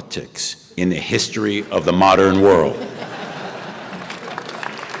politics in the history of the modern world.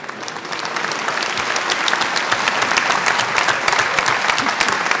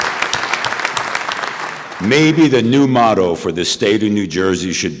 Maybe the new motto for the state of New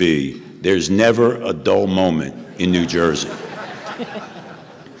Jersey should be, "There's never a dull moment in New Jersey."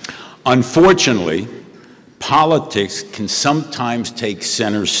 Unfortunately, politics can sometimes take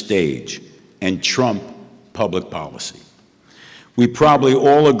center stage and trump public policy. We probably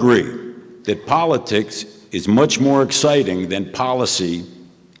all agree that politics is much more exciting than policy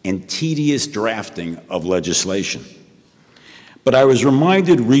and tedious drafting of legislation. But I was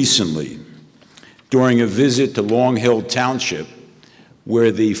reminded recently during a visit to Long Hill Township,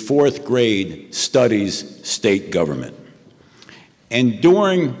 where the 4th grade studies state government. And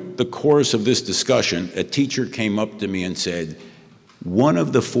during the course of this discussion, a teacher came up to me and said, "One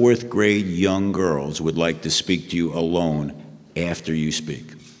of the 4th grade young girls would like to speak to you alone after you speak."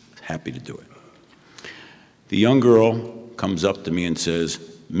 Happy to do it. The young girl comes up to me and says,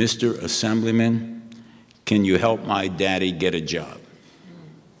 "Mr. Assemblyman, can you help my daddy get a job?"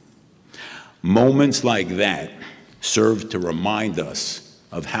 Moments like that serve to remind us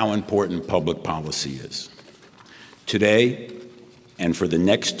of how important public policy is. Today, and for the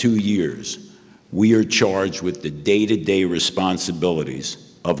next 2 years, we are charged with the day-to-day responsibilities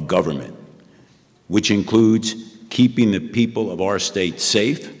of government, which includes keeping the people of our state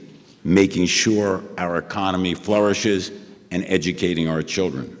safe, making sure our economy flourishes, and educating our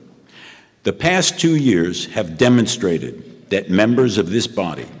children. The past 2 years have demonstrated that members of this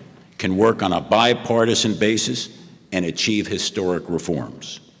body can work on a bipartisan basis and achieve historic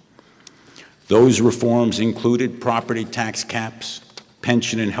reforms. Those reforms included property tax caps,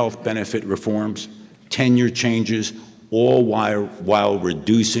 pension and health benefit reforms, tenure changes, all while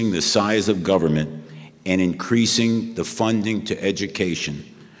reducing the size of government and increasing the funding to education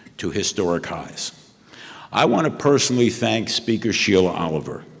to historic highs. I want to personally thank Speaker Sheila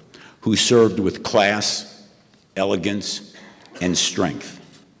Oliver, who served with class, elegance, and strength,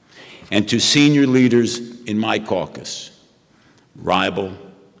 and to senior leaders in my caucus, Ribel,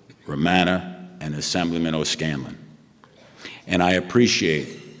 Romana, and Assemblyman O'Scanlan. And I appreciate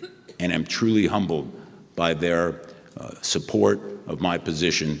and am truly humbled by their support of my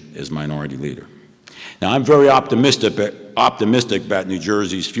position as Minority Leader. Now, I'm very optimistic about New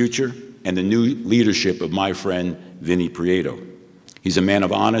Jersey's future and the new leadership of my friend, Vinnie Prieto. He's a man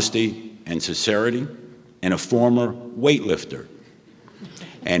of honesty and sincerity and a former weightlifter.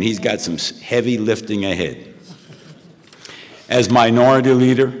 and he's got some heavy lifting ahead. As Minority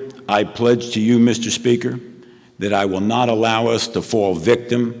Leader, I pledge to you, Mr. Speaker, that I will not allow us to fall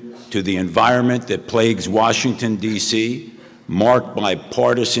victim to the environment that plagues Washington, D.C., marked by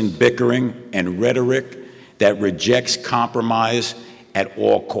partisan bickering and rhetoric that rejects compromise at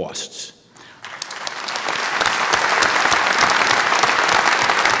all costs.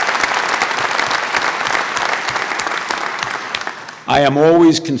 I am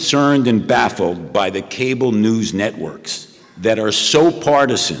always concerned and baffled by the cable news networks that are so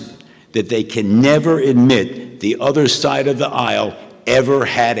partisan that they can never admit the other side of the aisle ever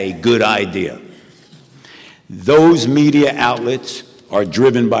had a good idea. Those media outlets are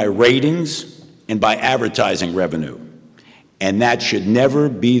driven by ratings and by advertising revenue, and that should never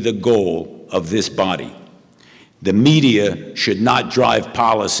be the goal of this body. The media should not drive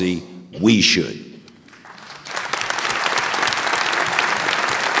policy, we should.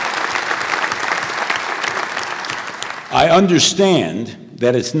 I understand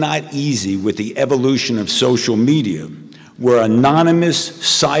that it's not easy with the evolution of social media, where anonymous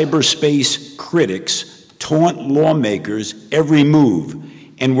cyberspace critics taunt lawmakers every move,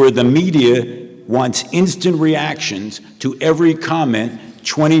 and where the media wants instant reactions to every comment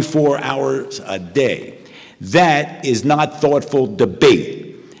 24 hours a day. That is not thoughtful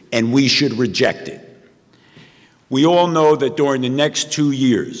debate, and we should reject it. We all know that during the next 2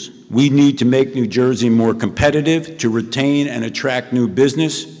 years, we need to make New Jersey more competitive to retain and attract new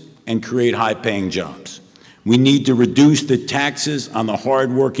business and create high-paying jobs. We need to reduce the taxes on the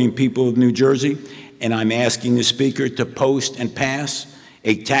hard-working people of New Jersey, and I'm asking the Speaker to post and pass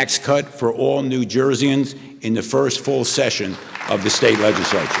a tax cut for all New Jerseyans in the first full session of the state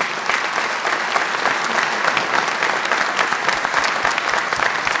legislature.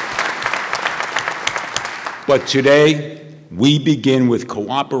 But today, we begin with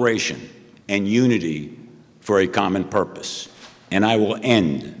cooperation and unity for a common purpose. And I will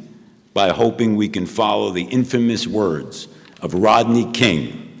end by hoping we can follow the infamous words of Rodney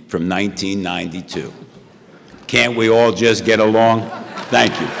King from 1992. Can't we all just get along?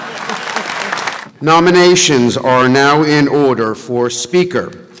 Thank you. Nominations are now in order for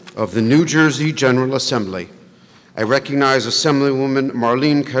Speaker of the New Jersey General Assembly. I recognize Assemblywoman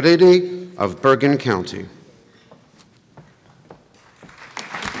Marlene Caridi of Bergen County.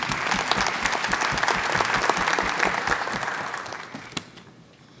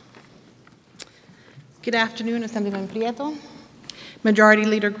 Good afternoon, Assemblyman Prieto, Majority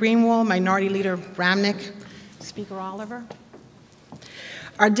Leader Greenwald, Minority Leader Bramnick, Speaker Oliver,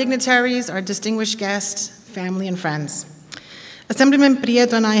 our dignitaries, our distinguished guests, family, and friends. Assemblyman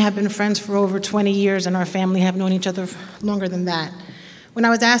Prieto and I have been friends for over 20 years, and our family have known each other longer than that. When I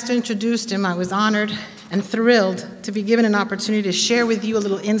was asked to introduce him, I was honored and thrilled to be given an opportunity to share with you a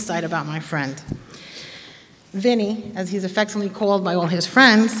little insight about my friend. Vinny, as he's affectionately called by all his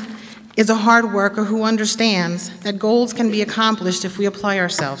friends, is a hard worker who understands that goals can be accomplished if we apply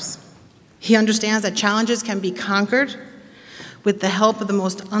ourselves. He understands that challenges can be conquered with the help of the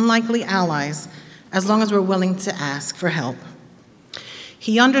most unlikely allies, as long as we're willing to ask for help.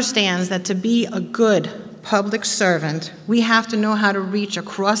 He understands that to be a good public servant, we have to know how to reach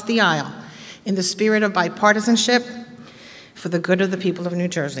across the aisle in the spirit of bipartisanship for the good of the people of New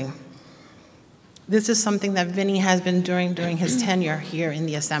Jersey. This is something that Vinny has been doing during his tenure here in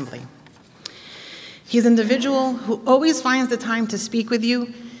the Assembly. He's an individual who always finds the time to speak with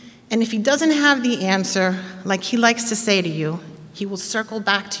you, and if he doesn't have the answer, like he likes to say to you, he will circle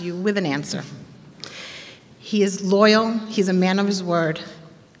back to you with an answer. He is loyal, he's a man of his word.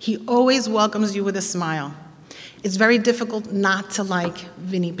 He always welcomes you with a smile. It's very difficult not to like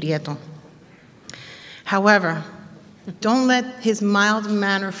Vinny Prieto. However, don't let his mild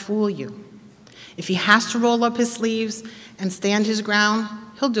manner fool you. If he has to roll up his sleeves and stand his ground,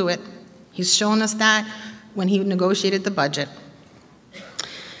 he'll do it. He's shown us that when he negotiated the budget.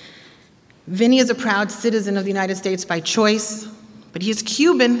 Vinny is a proud citizen of the United States by choice, but he is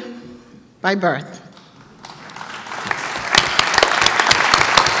Cuban by birth.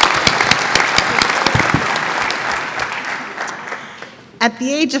 At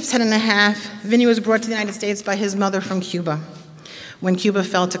the age of 10 and a half, Vinny was brought to the United States by his mother from Cuba, when Cuba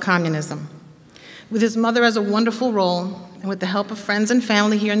fell to communism. With his mother as a wonderful role, and with the help of friends and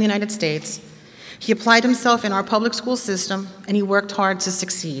family here in the United States, he applied himself in our public school system, and he worked hard to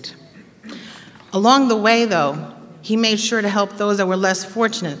succeed. Along the way, though, he made sure to help those that were less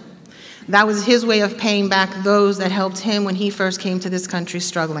fortunate. That was his way of paying back those that helped him when he first came to this country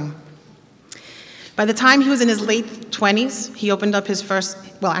struggling. By the time he was in his late 20s, he opened up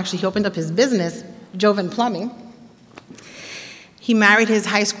his business, Jovan Plumbing. He married his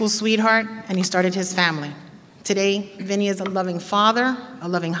high school sweetheart, and he started his family. Today, Vinny is a loving father, a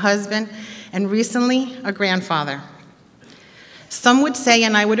loving husband, and recently, a grandfather. Some would say,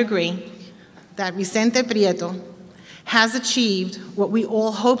 and I would agree, that Vicente Prieto has achieved what we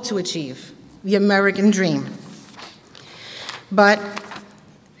all hope to achieve, the American dream. But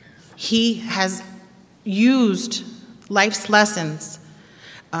he has used life's lessons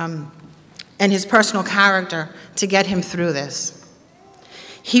and his personal character to get him through this.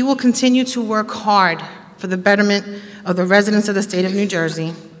 He will continue to work hard for the betterment of the residents of the state of New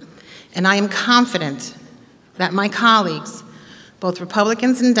Jersey, and I am confident that my colleagues, both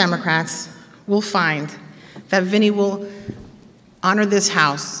Republicans and Democrats, will find that Vinny will honor this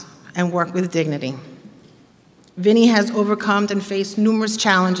House and work with dignity. Vinny has overcome and faced numerous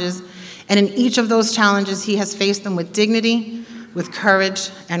challenges, and in each of those challenges, he has faced them with dignity, with courage,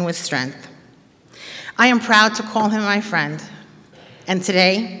 and with strength. I am proud to call him my friend, and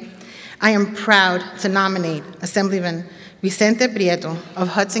today, I am proud to nominate Assemblyman Vicente Prieto of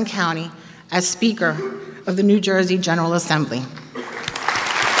Hudson County as Speaker of the New Jersey General Assembly.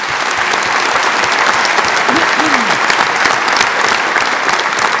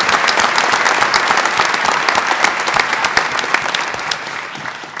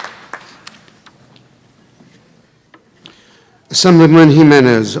 Assemblyman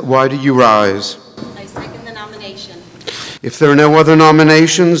Jimenez, why do you rise? I second the nomination. If there are no other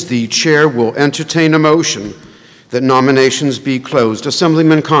nominations, the chair will entertain a motion that nominations be closed.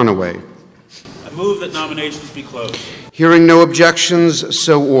 Assemblyman Conaway. I move that nominations be closed. Hearing no objections,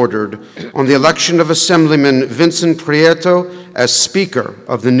 so ordered. On the election of Assemblyman Vincent Prieto as Speaker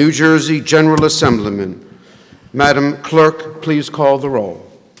of the New Jersey General Assembly, Madam Clerk, please call the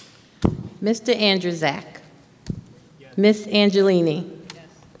roll. Mr. Andrzejczak. Yes. Ms. Angelini.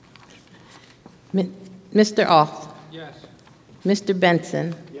 Yes. Mr. Oth. Yes. Mr.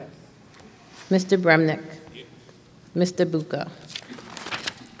 Benson. Yes. Mr. Bremnick. Yes. Mr. Bucco.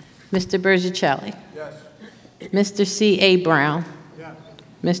 Mr. Bergicelli. Yes. Mr. C.A. Brown. Yes.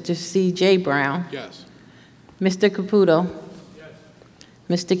 Mr. C.J. Brown. Yes. Mr. Caputo.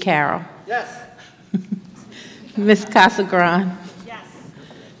 Yes. Mr. Carroll. Yes. Ms. Casagran. Yes.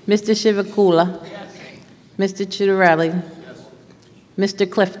 Mr. Shivakula. Yes. Mr. Chiarelli. Yes. Mr.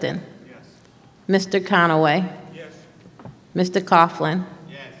 Clifton. Yes. Mr. Conaway. Yes. Mr. Coughlin.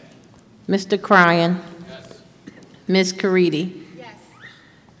 Yes. Mr. Cryan. Yes. Ms. Caridi. Yes.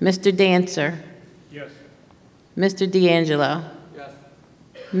 Mr. Dancer. Yes. Mr. D'Angelo. Yes.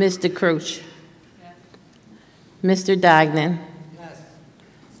 Mr. Crouch. Yes. Mr. Dagnan. Yes.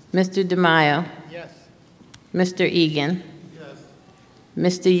 Mr. DeMaio. Yes. Mr. Egan. Yes.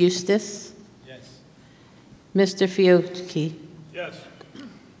 Mr. Eustace. Yes. Mr. Fiocchi. Yes.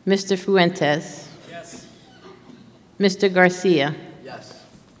 Mr. Fuentes. Yes. Mr. Garcia. Yes.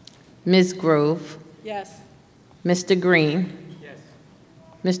 Ms. Grove. Yes. Mr. Green. Yes.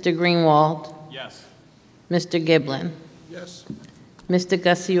 Mr. Greenwald. Yes. Mr. Giblin. Yes. Mr.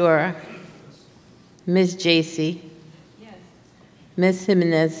 Gasiora. Ms. Jacey. Yes. Ms.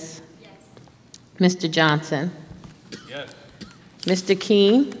 Jimenez. Yes. Mr. Johnson. Yes. Mr.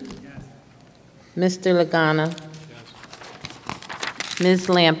 Keene. Yes. Mr. Lagana. Ms.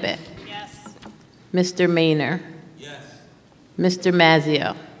 Lampett. Yes. Mr. Maynor. Yes. Mr.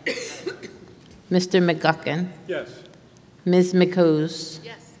 Mazzio. Mr. McGuckin. Yes. Ms. McCose.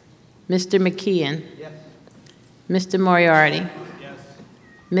 Yes. Mr. McKeon. Yes. Mr. Moriarty. Yes.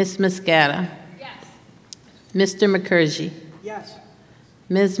 Ms. Moscata. Yes. Mr. McCurgy. Yes.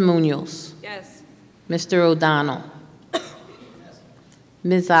 Ms. Munoz. Yes. Mr. O'Donnell.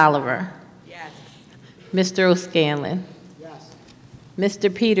 Ms. Oliver. Yes. Mr. O'Scanlan. Yes.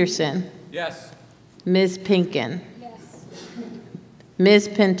 Mr. Peterson. Yes. Ms. Pinkin. Yes. Ms.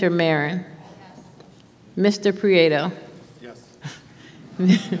 Pinter-Marin. Mr. Prieto. Yes.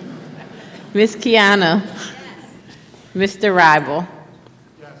 Ms. Chiano. Mr. Ribel.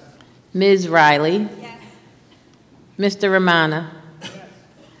 Yes. Ms. Riley. Yes. Mr. Romana.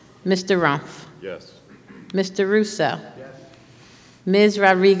 Mr. Rumpf. Yes. Mr. Russo. Yes. Ms.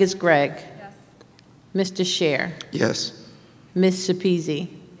 Rodriguez-Gregg. Yes. Mr. Scher. Yes. Ms. Sapezi.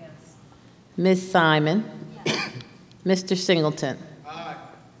 Yes. Ms. Simon. Yes. Mr. Singleton. Aye.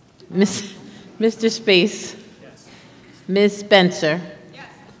 Mr. Space. Yes. Ms. Spencer. Yes.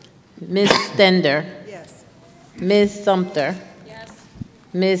 Ms. Stender. Yes. Ms. Sumter. Yes.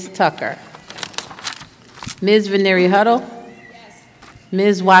 Ms. Tucker. Ms. Veneri Huddle. Yes.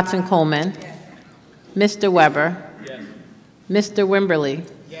 Ms. Watson Coleman. Yes. Mr. Weber. Yes. Mr. Wimberly.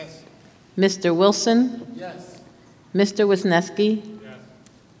 Yes. Mr. Wilson. Yes. Mr. Wisniewski. Yes.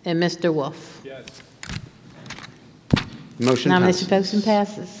 And Mr. Wolf. Yes. Nomination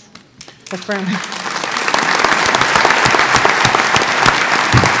passes. Affirm.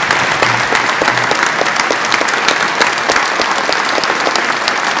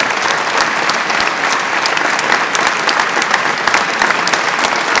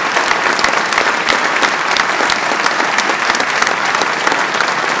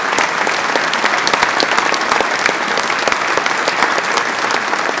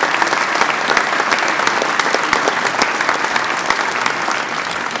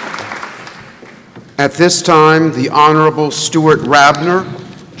 At this time, the Honorable Stuart Rabner,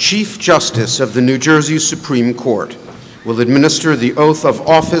 Chief Justice of the New Jersey Supreme Court, will administer the oath of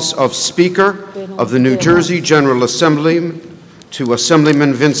office of Speaker of the New Jersey General Assembly to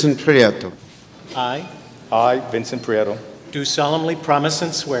Assemblyman Vincent Prieto. I, Vincent Prieto, do solemnly promise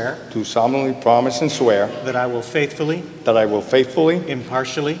and swear that I will faithfully,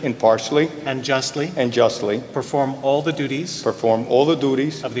 impartially, and justly perform all the duties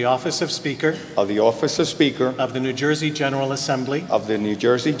of the office of Speaker of of the New Jersey General Assembly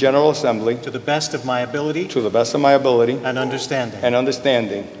to the best of my ability and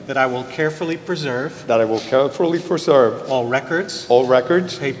understanding, that I will carefully preserve all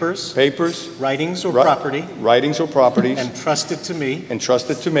records, papers, writings or property entrusted to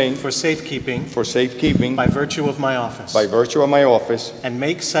me for safekeeping by virtue of my office, and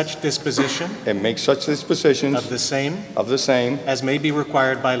make such disposition of the same as may be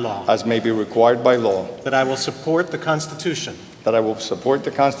required by law, that I will support the Constitution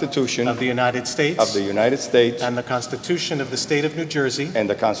of the United States and the Constitution of the State of New Jersey, and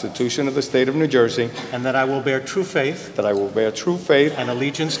that I will bear true faith and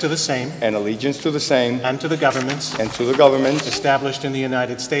allegiance to the same and to the governments established in the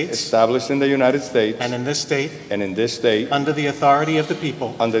United States and in this state under the authority of the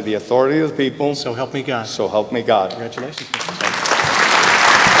people. So help me God. Congratulations.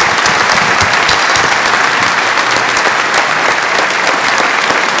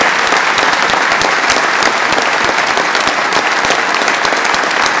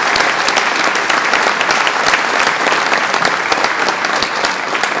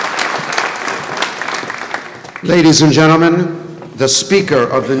 Ladies and gentlemen, the Speaker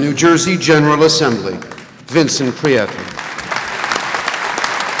of the New Jersey General Assembly, Vincent Prieto.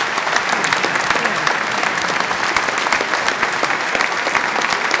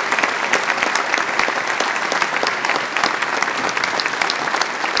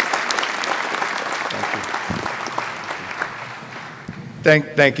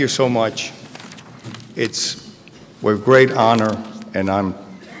 Thank you so much. It's with great honor, and I'm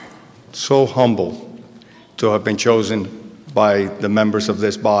so humbled to have been chosen by the members of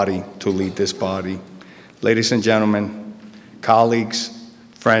this body to lead this body. Ladies and gentlemen, colleagues,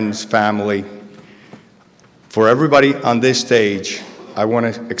 friends, family, for everybody on this stage, I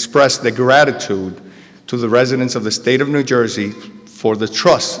want to express the gratitude to the residents of the state of New Jersey for the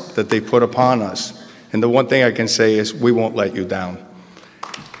trust that they put upon us. And the one thing I can say is we won't let you down.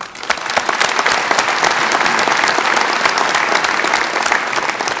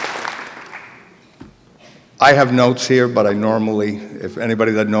 I have notes here, but I normally, if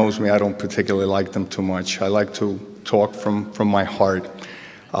anybody that knows me, I don't particularly like them too much. I like to talk from my heart.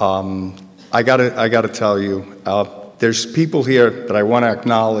 I gotta tell you, there's people here that I want to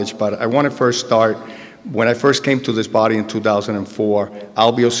acknowledge, but I want to first start, when I first came to this body in 2004,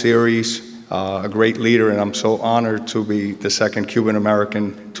 Albio Series, a great leader, and I'm so honored to be the second Cuban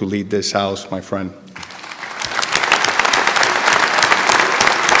American to lead this house, my friend.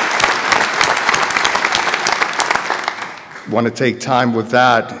 Want to take time with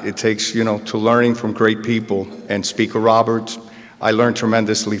that. It takes, to learning from great people. And Speaker Roberts, I learned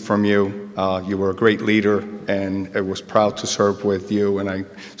tremendously from you. You were a great leader, and I was proud to serve with you, and I'm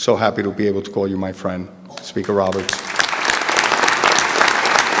so happy to be able to call you my friend, Speaker Roberts.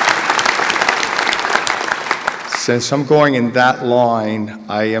 Since I'm going in that line,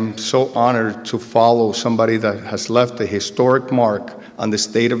 I am so honored to follow somebody that has left a historic mark on the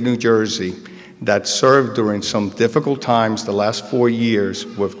state of New Jersey, that served during some difficult times the last 4 years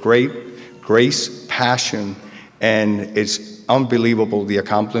with great grace, passion, and it's unbelievable the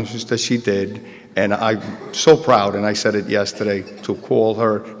accomplishments that she did. And I'm so proud, and I said it yesterday, to call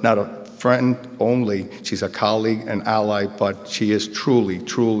her not a friend only, she's a colleague and ally, but she is truly,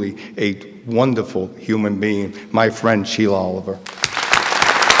 truly a wonderful human being, my friend Sheila Oliver.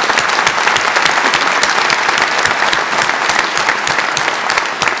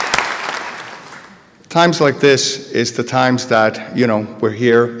 Times like this is the times that, we're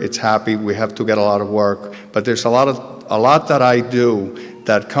here, it's happy, we have to get a lot of work, but there's a lot that I do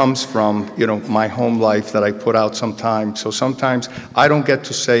that comes from, my home life that I put out sometimes. So sometimes I don't get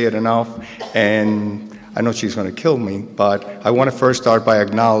to say it enough, and I know she's going to kill me, but I want to first start by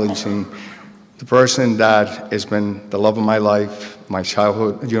acknowledging the person that has been the love of my life, my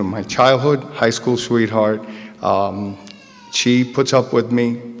childhood, high school sweetheart. She puts up with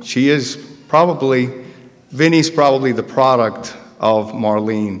me. Vinny's probably the product of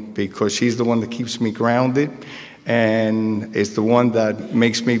Marlene, because she's the one that keeps me grounded and is the one that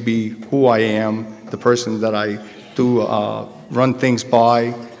makes me be who I am, the person that I do run things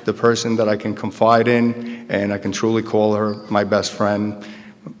by, the person that I can confide in, and I can truly call her my best friend.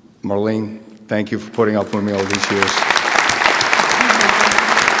 Marlene, thank you for putting up with me all these years.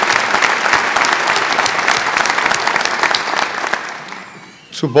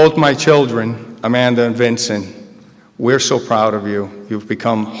 To both my children, Amanda and Vincent, we're so proud of you. You've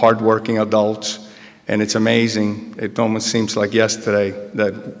become hardworking adults, and it's amazing. It almost seems like yesterday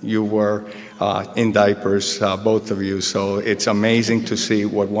that you were in diapers, both of you. So it's amazing to see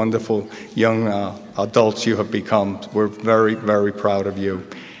what wonderful young adults you have become. We're very, very proud of you.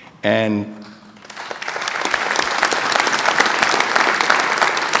 And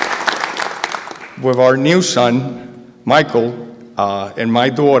with our new son, Michael, and my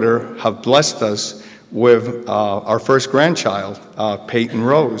daughter have blessed us with our first grandchild, Peyton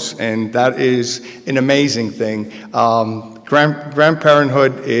Rose, and that is an amazing thing.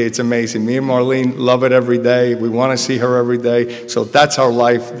 Grandparenthood, it's amazing. Me and Marlene love it every day. We want to see her every day, so that's our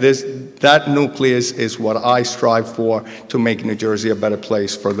life. That nucleus is what I strive for, to make New Jersey a better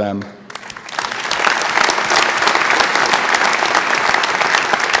place for them.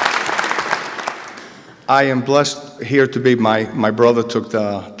 I am blessed here to be. My brother took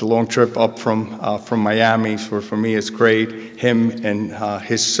the long trip up from Miami. For me, it's great. Him and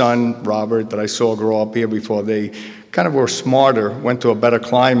his son, Robert, that I saw grow up here before they kind of were smarter, went to a better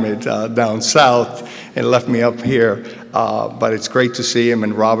climate down south and left me up here. But it's great to see him,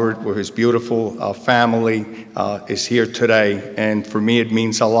 and Robert, with his beautiful family, is here today. And for me, it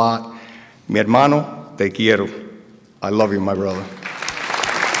means a lot. Mi hermano, te quiero. I love you, my brother.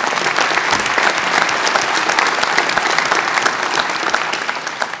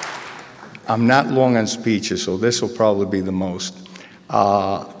 I'm not long on speeches, so this will probably be the most.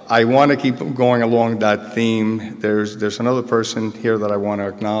 I want to keep going along that theme. There's another person here that I want to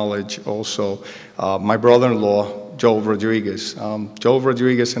acknowledge also. My brother-in-law, Joel Rodriguez. Joel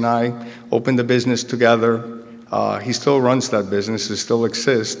Rodriguez and I opened the business together. He still runs that business. It still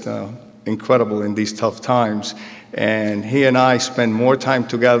exists. Incredible in these tough times. And he and I spend more time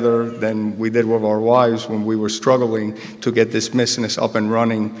together than we did with our wives when we were struggling to get this business up and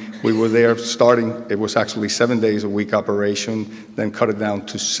running. We were there starting, it was actually 7 days a week operation, then cut it down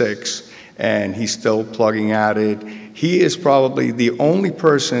to 6, and he's still plugging at it. He is probably the only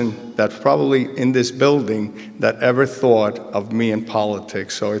person that's probably in this building that ever thought of me in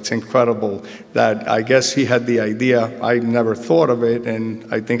politics. So it's incredible that I guess he had the idea. I never thought of it, and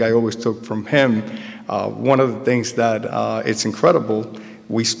I think I always took from him. One of the things that it's incredible,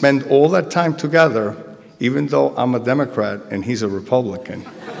 we spend all that time together, even though I'm a Democrat and he's a Republican.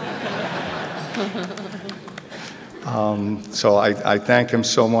 So I thank him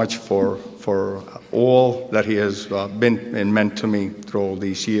so much for all that he has been and meant to me through all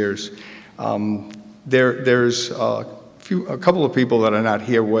these years. There's a couple of people that are not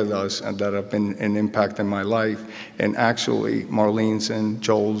here with us and that have been an impact in my life, and actually Marlene's and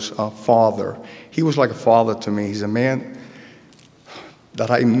Joel's father. He was like a father to me. He's a man that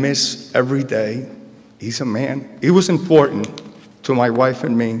I miss every day. He's a man. He was important to my wife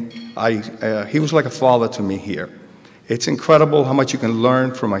and me. He was like a father to me here. It's incredible how much you can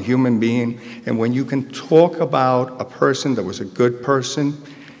learn from a human being, and when you can talk about a person that was a good person,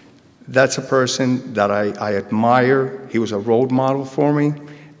 that's a person that I admire. He was a role model for me,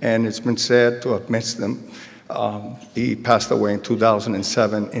 and it's been sad to have missed him. He passed away in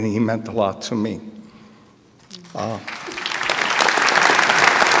 2007, and he meant a lot to me.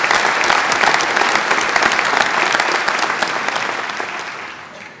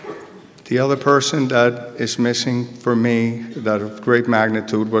 The other person that is missing for me, that of great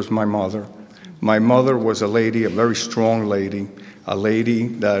magnitude, was my mother. My mother was a lady, a very strong lady, a lady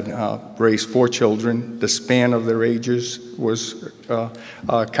that raised 4 children. The span of their ages was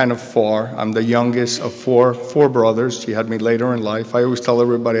kind of far. I'm the youngest of four brothers. She had me later in life. I always tell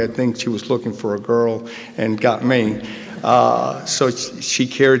everybody I think she was looking for a girl and got me. So she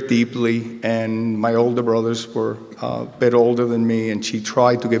cared deeply, and my older brothers were a bit older than me, and she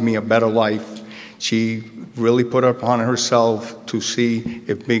tried to give me a better life. She really put upon herself to see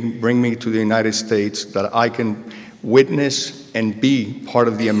if bring me to the United States, that I can witness and be part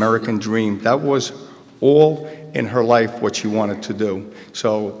of the American dream. That was all in her life what she wanted to do.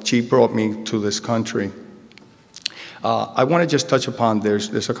 So she brought me to this country. I want to just touch upon,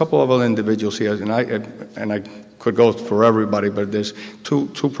 there's a couple of other individuals here, and I could go for everybody, but there's two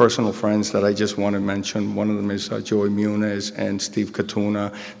personal friends that I just want to mention. One of them is Joey Muniz and Steve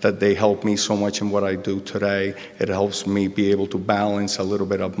Katuna, that they help me so much in what I do today. It helps me be able to balance a little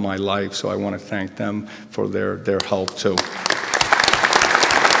bit of my life, so I want to thank them for their help too.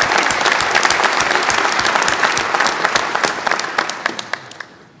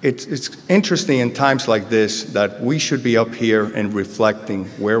 It's interesting in times like this that we should be up here and reflecting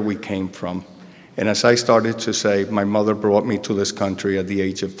where we came from. And as I started to say, my mother brought me to this country at the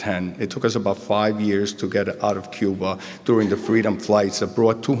age of 10. It took us about 5 years to get out of Cuba during the freedom flights that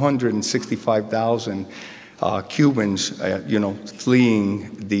brought 265,000 Cubans,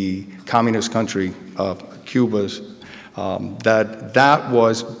 fleeing the communist country of Cuba's. That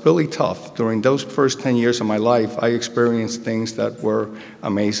was really tough. During those first 10 years of my life, I experienced things that were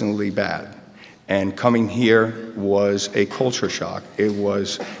amazingly bad. And coming here was a culture shock. It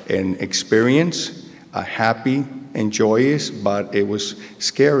was an experience, a happy and joyous, but it was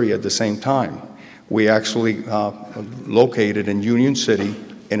scary at the same time. We actually located in Union City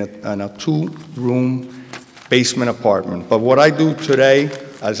in a two-room basement apartment. But what I do today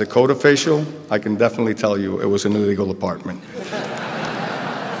as a code official, I can definitely tell you it was an illegal apartment.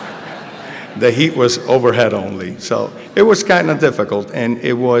 The heat was overhead only, so it was kind of difficult, and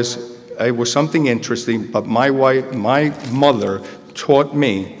it was something interesting. But my mother taught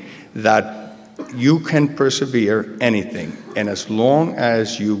me that you can persevere anything, and as long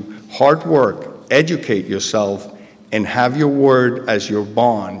as you hard work, educate yourself, and have your word as your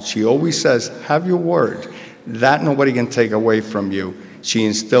bond. She always says, have your word. That nobody can take away from you. She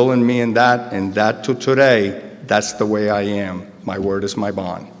instilled in me in that, and that to today, that's the way I am. My word is my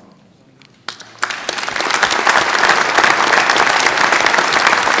bond.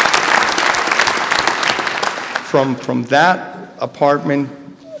 From that apartment,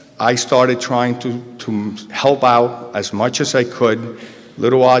 I started trying to help out as much as I could,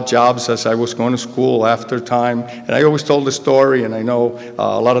 little odd jobs as I was going to school after time. And I always told the story, and I know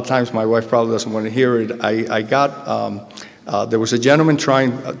a lot of times my wife probably doesn't want to hear it. There was a gentleman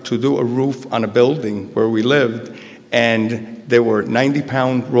trying to do a roof on a building where we lived, and there were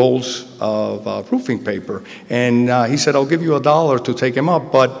 90-pound rolls of roofing paper. And he said, I'll give you $1 to take him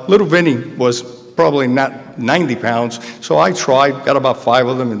up. But little Vinny was probably not 90 pounds. So I tried, got about 5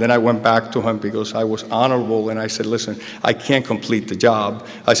 of them, and then I went back to him because I was honorable, and I said, listen, I can't complete the job.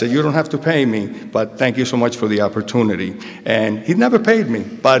 I said, you don't have to pay me, but thank you so much for the opportunity. And he never paid me,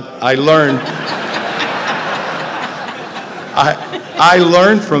 but I learned, I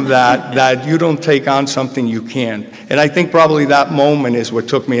learned from that you don't take on something you can't. And I think probably that moment is what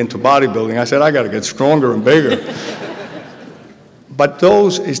took me into bodybuilding. I said, I got to get stronger and bigger. But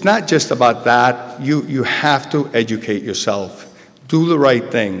it's not just about that. You have to educate yourself. Do the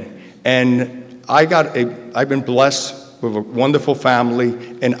right thing. And I've been blessed with a wonderful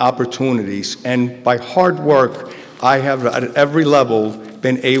family and opportunities. And by hard work, I have at every level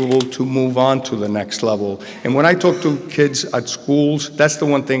been able to move on to the next level. And when I talk to kids at schools, that's the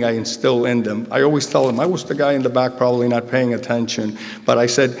one thing I instill in them. I always tell them, I was the guy in the back probably not paying attention, but I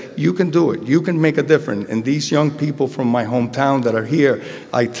said, you can do it. You can make a difference. And these young people from my hometown that are here,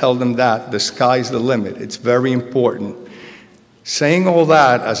 I tell them that the sky's the limit. It's very important. Saying all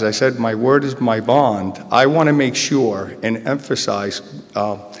that, as I said, my word is my bond, I want to make sure and emphasize,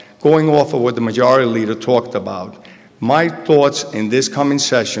 going off of what the majority leader talked about, my thoughts in this coming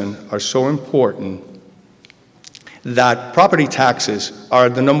session are so important that property taxes are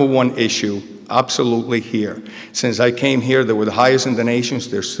the #1 issue absolutely here. Since I came here, they were the highest in the nation.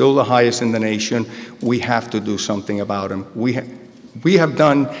 They're still the highest in the nation. We have to do something about them. We have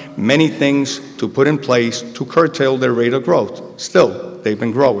done many things to put in place to curtail their rate of growth. Still, they've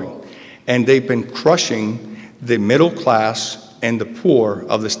been growing. And they've been crushing the middle class and the poor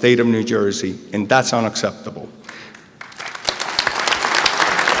of the state of New Jersey, and that's unacceptable.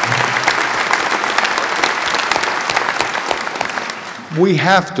 We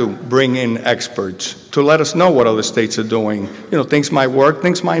have to bring in experts to let us know what other states are doing. You know, things might work,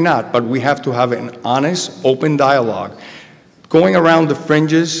 things might not, but we have to have an honest, open dialogue. Going around the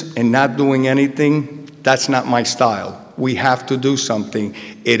fringes and not doing anything, that's not my style. We have to do something.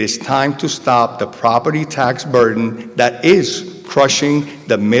 It is time to stop the property tax burden that is crushing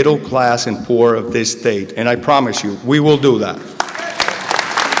the middle class and poor of this state. And I promise you, we will do that.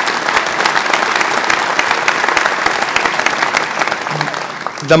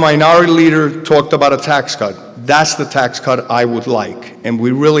 The minority leader talked about a tax cut. That's the tax cut I would like. And we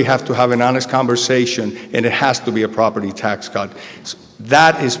really have to have an honest conversation, and it has to be a property tax cut.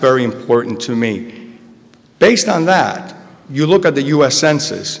 That is very important to me. Based on that, you look at the U.S.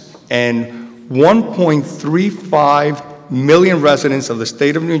 Census, and 1.35 million residents of the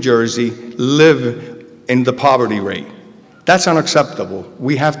state of New Jersey live in the poverty rate. That's unacceptable.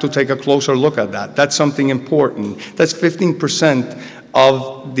 We have to take a closer look at that. That's something important. That's 15%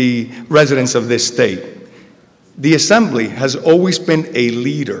 of the residents of this state. The Assembly has always been a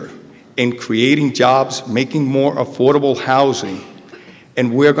leader in creating jobs, making more affordable housing,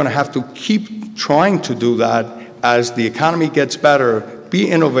 and we're going to have to keep trying to do that as the economy gets better, be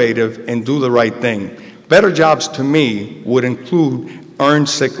innovative, and do the right thing. Better jobs, to me, would include earned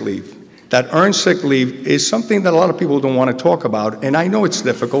sick leave. That earned sick leave is something that a lot of people don't want to talk about, and I know it's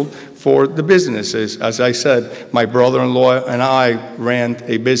difficult for the businesses. As I said, my brother-in-law and I ran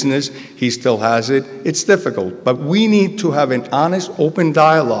a business. He still has it. It's difficult, but we need to have an honest, open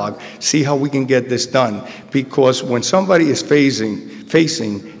dialogue, see how we can get this done, because when somebody is facing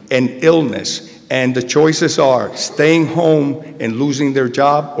an illness, and the choices are staying home and losing their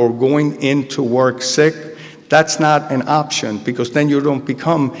job or going into work sick, that's not an option, because then you don't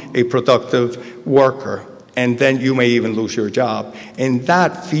become a productive worker, and then you may even lose your job. And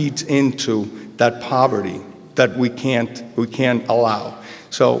that feeds into that poverty that we can't allow.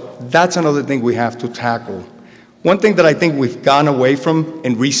 So that's another thing we have to tackle. One thing that I think we've gone away from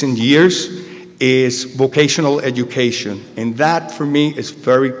in recent years is vocational education, and that for me is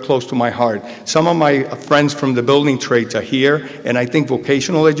very close to my heart. Some of my friends from the building trades are here, and I think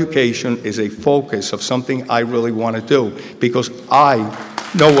vocational education is a focus of something I really want to do, because I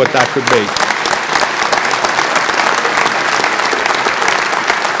know what that could be.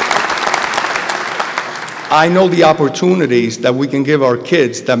 I know the opportunities that we can give our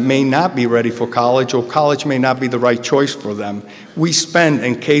kids that may not be ready for college, or college may not be the right choice for them. We spend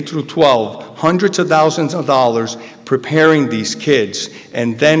in K through 12 hundreds of thousands of dollars preparing these kids,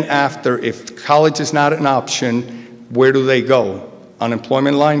 and then after, if college is not an option, where do they go?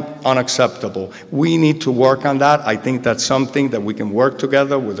 Unemployment line? Unacceptable. We need to work on that. I think that's something that we can work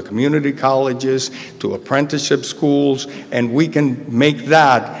together with the community colleges, to apprenticeship schools, and we can make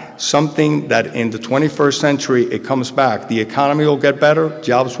that something that in the 21st century, it comes back. The economy will get better,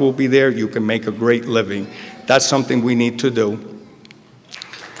 jobs will be there, you can make a great living. That's something we need to do.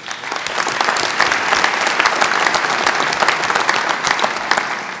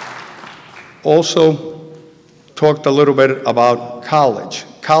 Also, talked a little bit about college.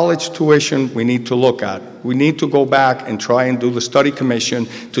 College tuition we need to look at. We need to go back and try and do the study commission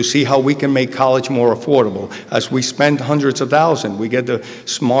to see how we can make college more affordable. As we spend hundreds of thousands, we get the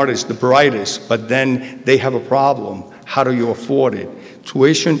smartest, the brightest, but then they have a problem. How do you afford it?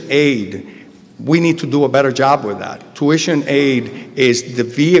 Tuition aid, we need to do a better job with that. Tuition aid is the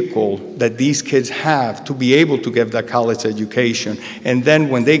vehicle that these kids have to be able to get that college education. And then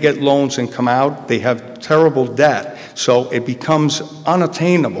when they get loans and come out, they have terrible debt. So it becomes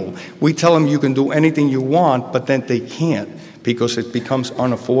unattainable. We tell them you can do anything you want, but then they can't, because it becomes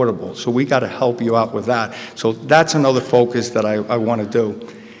unaffordable. So we got to help you out with that. So that's another focus that I want to do.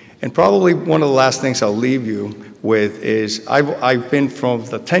 And probably one of the last things I'll leave you with is I've been, from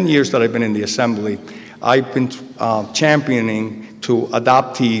the 10 years that I've been in the Assembly, I've been championing to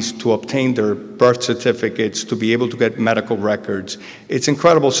adoptees to obtain their birth certificates, to be able to get medical records. It's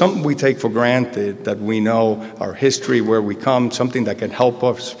incredible, something we take for granted, that we know our history, where we come, something that can help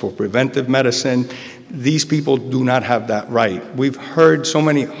us for preventive medicine. These people do not have that right. We've heard so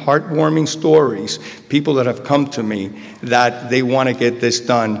many heartwarming stories, people that have come to me that they want to get this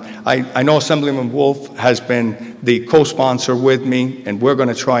done. I know Assemblyman Wolf has been the co-sponsor with me, and we're going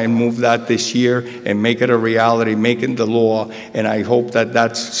to try and move that this year and make it a reality, make it the law, and I hope that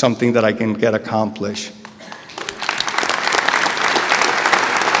that's something that I can get accomplished.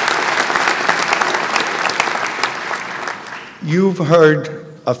 You've heard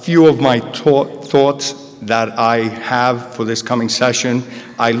a few of my thoughts that I have for this coming session.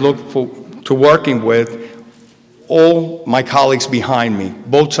 I look forward to working with all my colleagues behind me,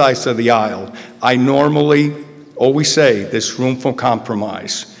 both sides of the aisle. I normally always say there's room for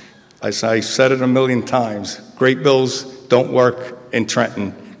compromise. As I said it a million times, great bills don't work in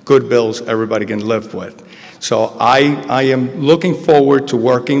Trenton. Good bills everybody can live with. So I am looking forward to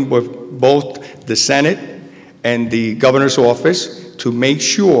working with both the Senate and the governor's office to make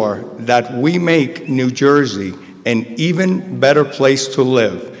sure that we make New Jersey an even better place to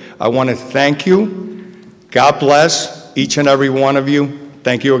live. I want to thank you. God bless each and every one of you.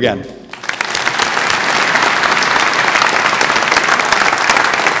 Thank you again.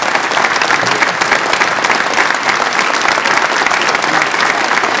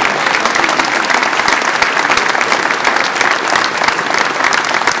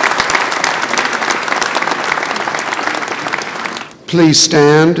 Please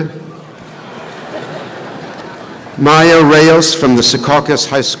stand. Maya Reyes from the Secaucus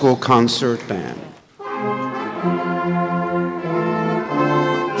High School Concert Band.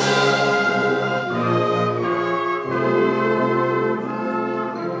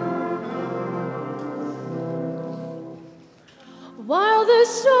 While the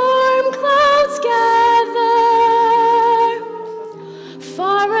storm clouds gather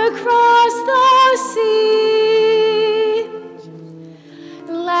far across the sea,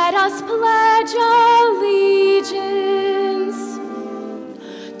 let us pledge allegiance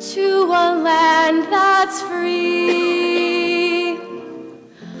to a land that's free.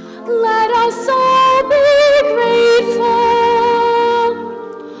 Let us all be grateful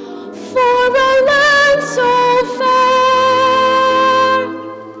for a land so fair,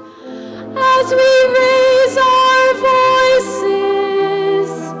 as we raise our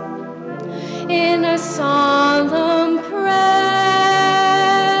voices in a solemn prayer.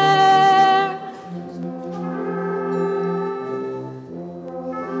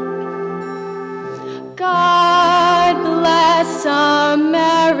 God bless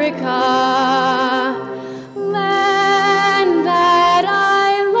America, land that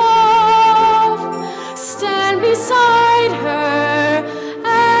I love. Stand beside her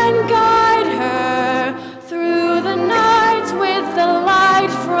and guide her through the night with the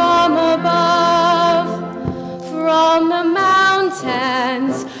light from above. From the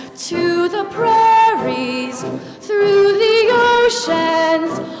mountains to the prairies, through the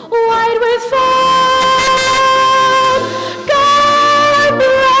oceans white with foam. God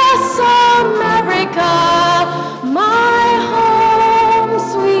bless America, my home,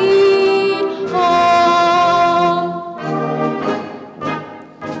 sweet home.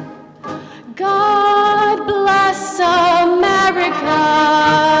 God bless America,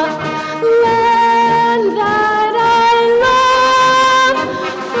 land that I love.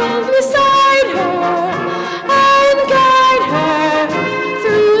 Stand beside her and guide her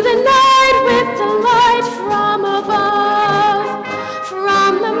through the night with the light from above.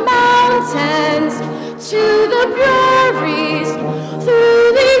 From the mountains to the prairies, through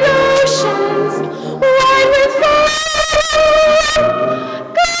the oceans white with foam.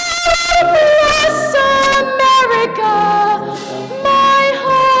 God bless America, my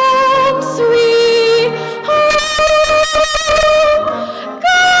home, sweet home.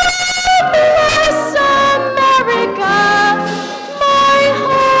 God bless America, my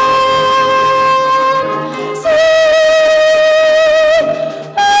home, sweet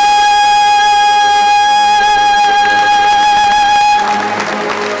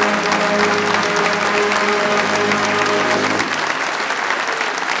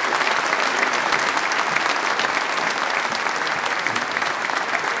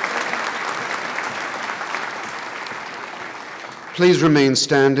Please remain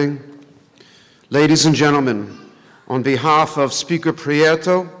standing. Ladies and gentlemen, on behalf of Speaker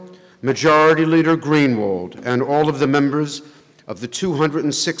Prieto, Majority Leader Greenwald, and all of the members of the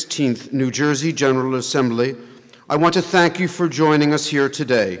 216th New Jersey General Assembly, I want to thank you for joining us here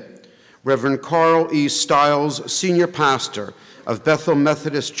today. Reverend Carl E. Stiles, Senior Pastor of Bethel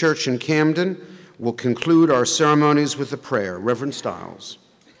Methodist Church in Camden, will conclude our ceremonies with a prayer. Reverend Stiles.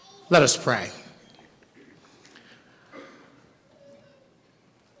 Let us pray.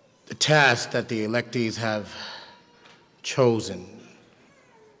 The task that the electees have chosen.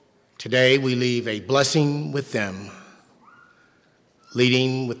 Today we leave a blessing with them,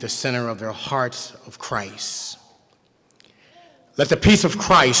 leading with the center of their hearts of Christ. Let the peace of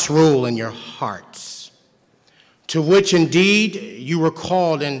Christ rule in your hearts, to which indeed you were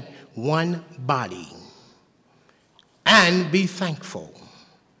called in one body, and be thankful.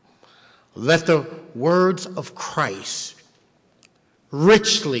 Let the words of Christ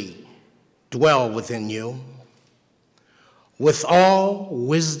richly dwell within you, with all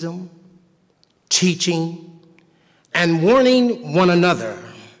wisdom, teaching, and warning one another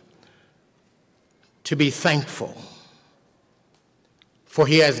to be thankful, for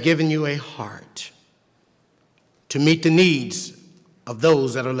he has given you a heart to meet the needs of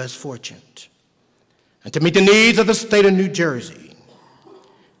those that are less fortunate, and to meet the needs of the state of New Jersey.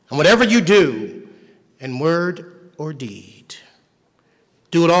 And whatever you do, in word or deed,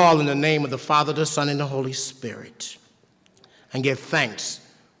 do it all in the name of the Father, the Son, and the Holy Spirit, and give thanks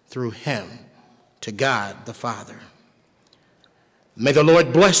through him to God the Father. May the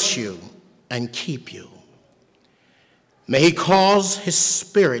Lord bless you and keep you. May he cause his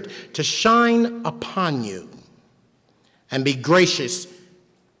Spirit to shine upon you and be gracious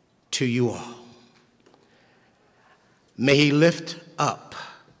to you all. May he lift up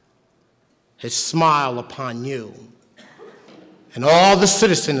his smile upon you and all the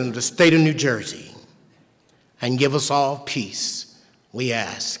citizens of the state of New Jersey, and give us all peace, we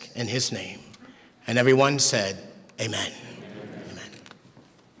ask in his name. And everyone said, amen. Amen.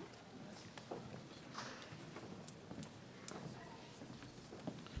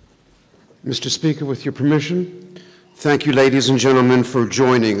 Mr. Speaker, with your permission, thank you, ladies and gentlemen, for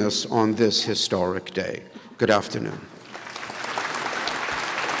joining us on this historic day. Good afternoon.